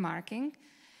to earmarking.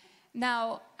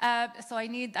 Now, so I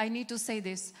need to say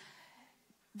this.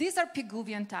 These are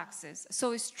Pigouvian taxes.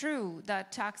 So it's true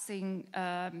that taxing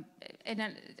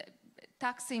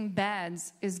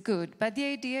bans is good, but the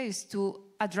idea is to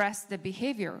address the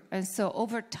behavior. And so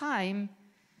over time,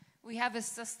 we have a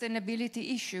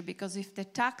sustainability issue because if the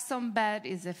tax on bad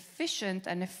is efficient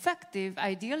and effective,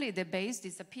 ideally the base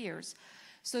disappears.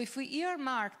 So if we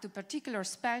earmark to particular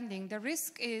spending, the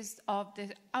risk is of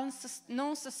the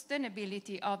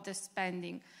non-sustainability of the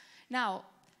spending. Now,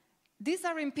 these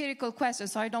are empirical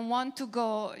questions, so I don't want to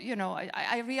go, you know,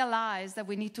 I realize that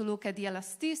we need to look at the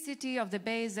elasticity of the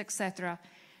base, etc.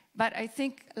 But I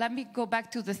think, let me go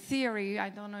back to the theory. I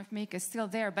don't know if Mick is still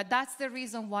there, but that's the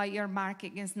reason why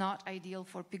earmarking is not ideal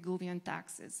for Pigouvian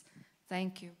taxes.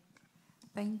 Thank you.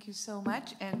 Thank you so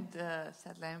much. And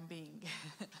sadly, I'm being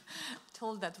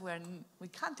told that we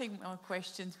can't take more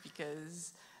questions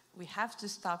because we have to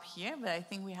stop here. But I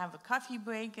think we have a coffee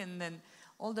break, and then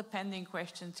all the pending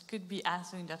questions could be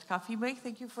asked during that coffee break.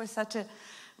 Thank you for such a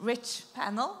rich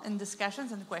panel and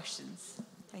discussions and questions.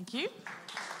 Thank you.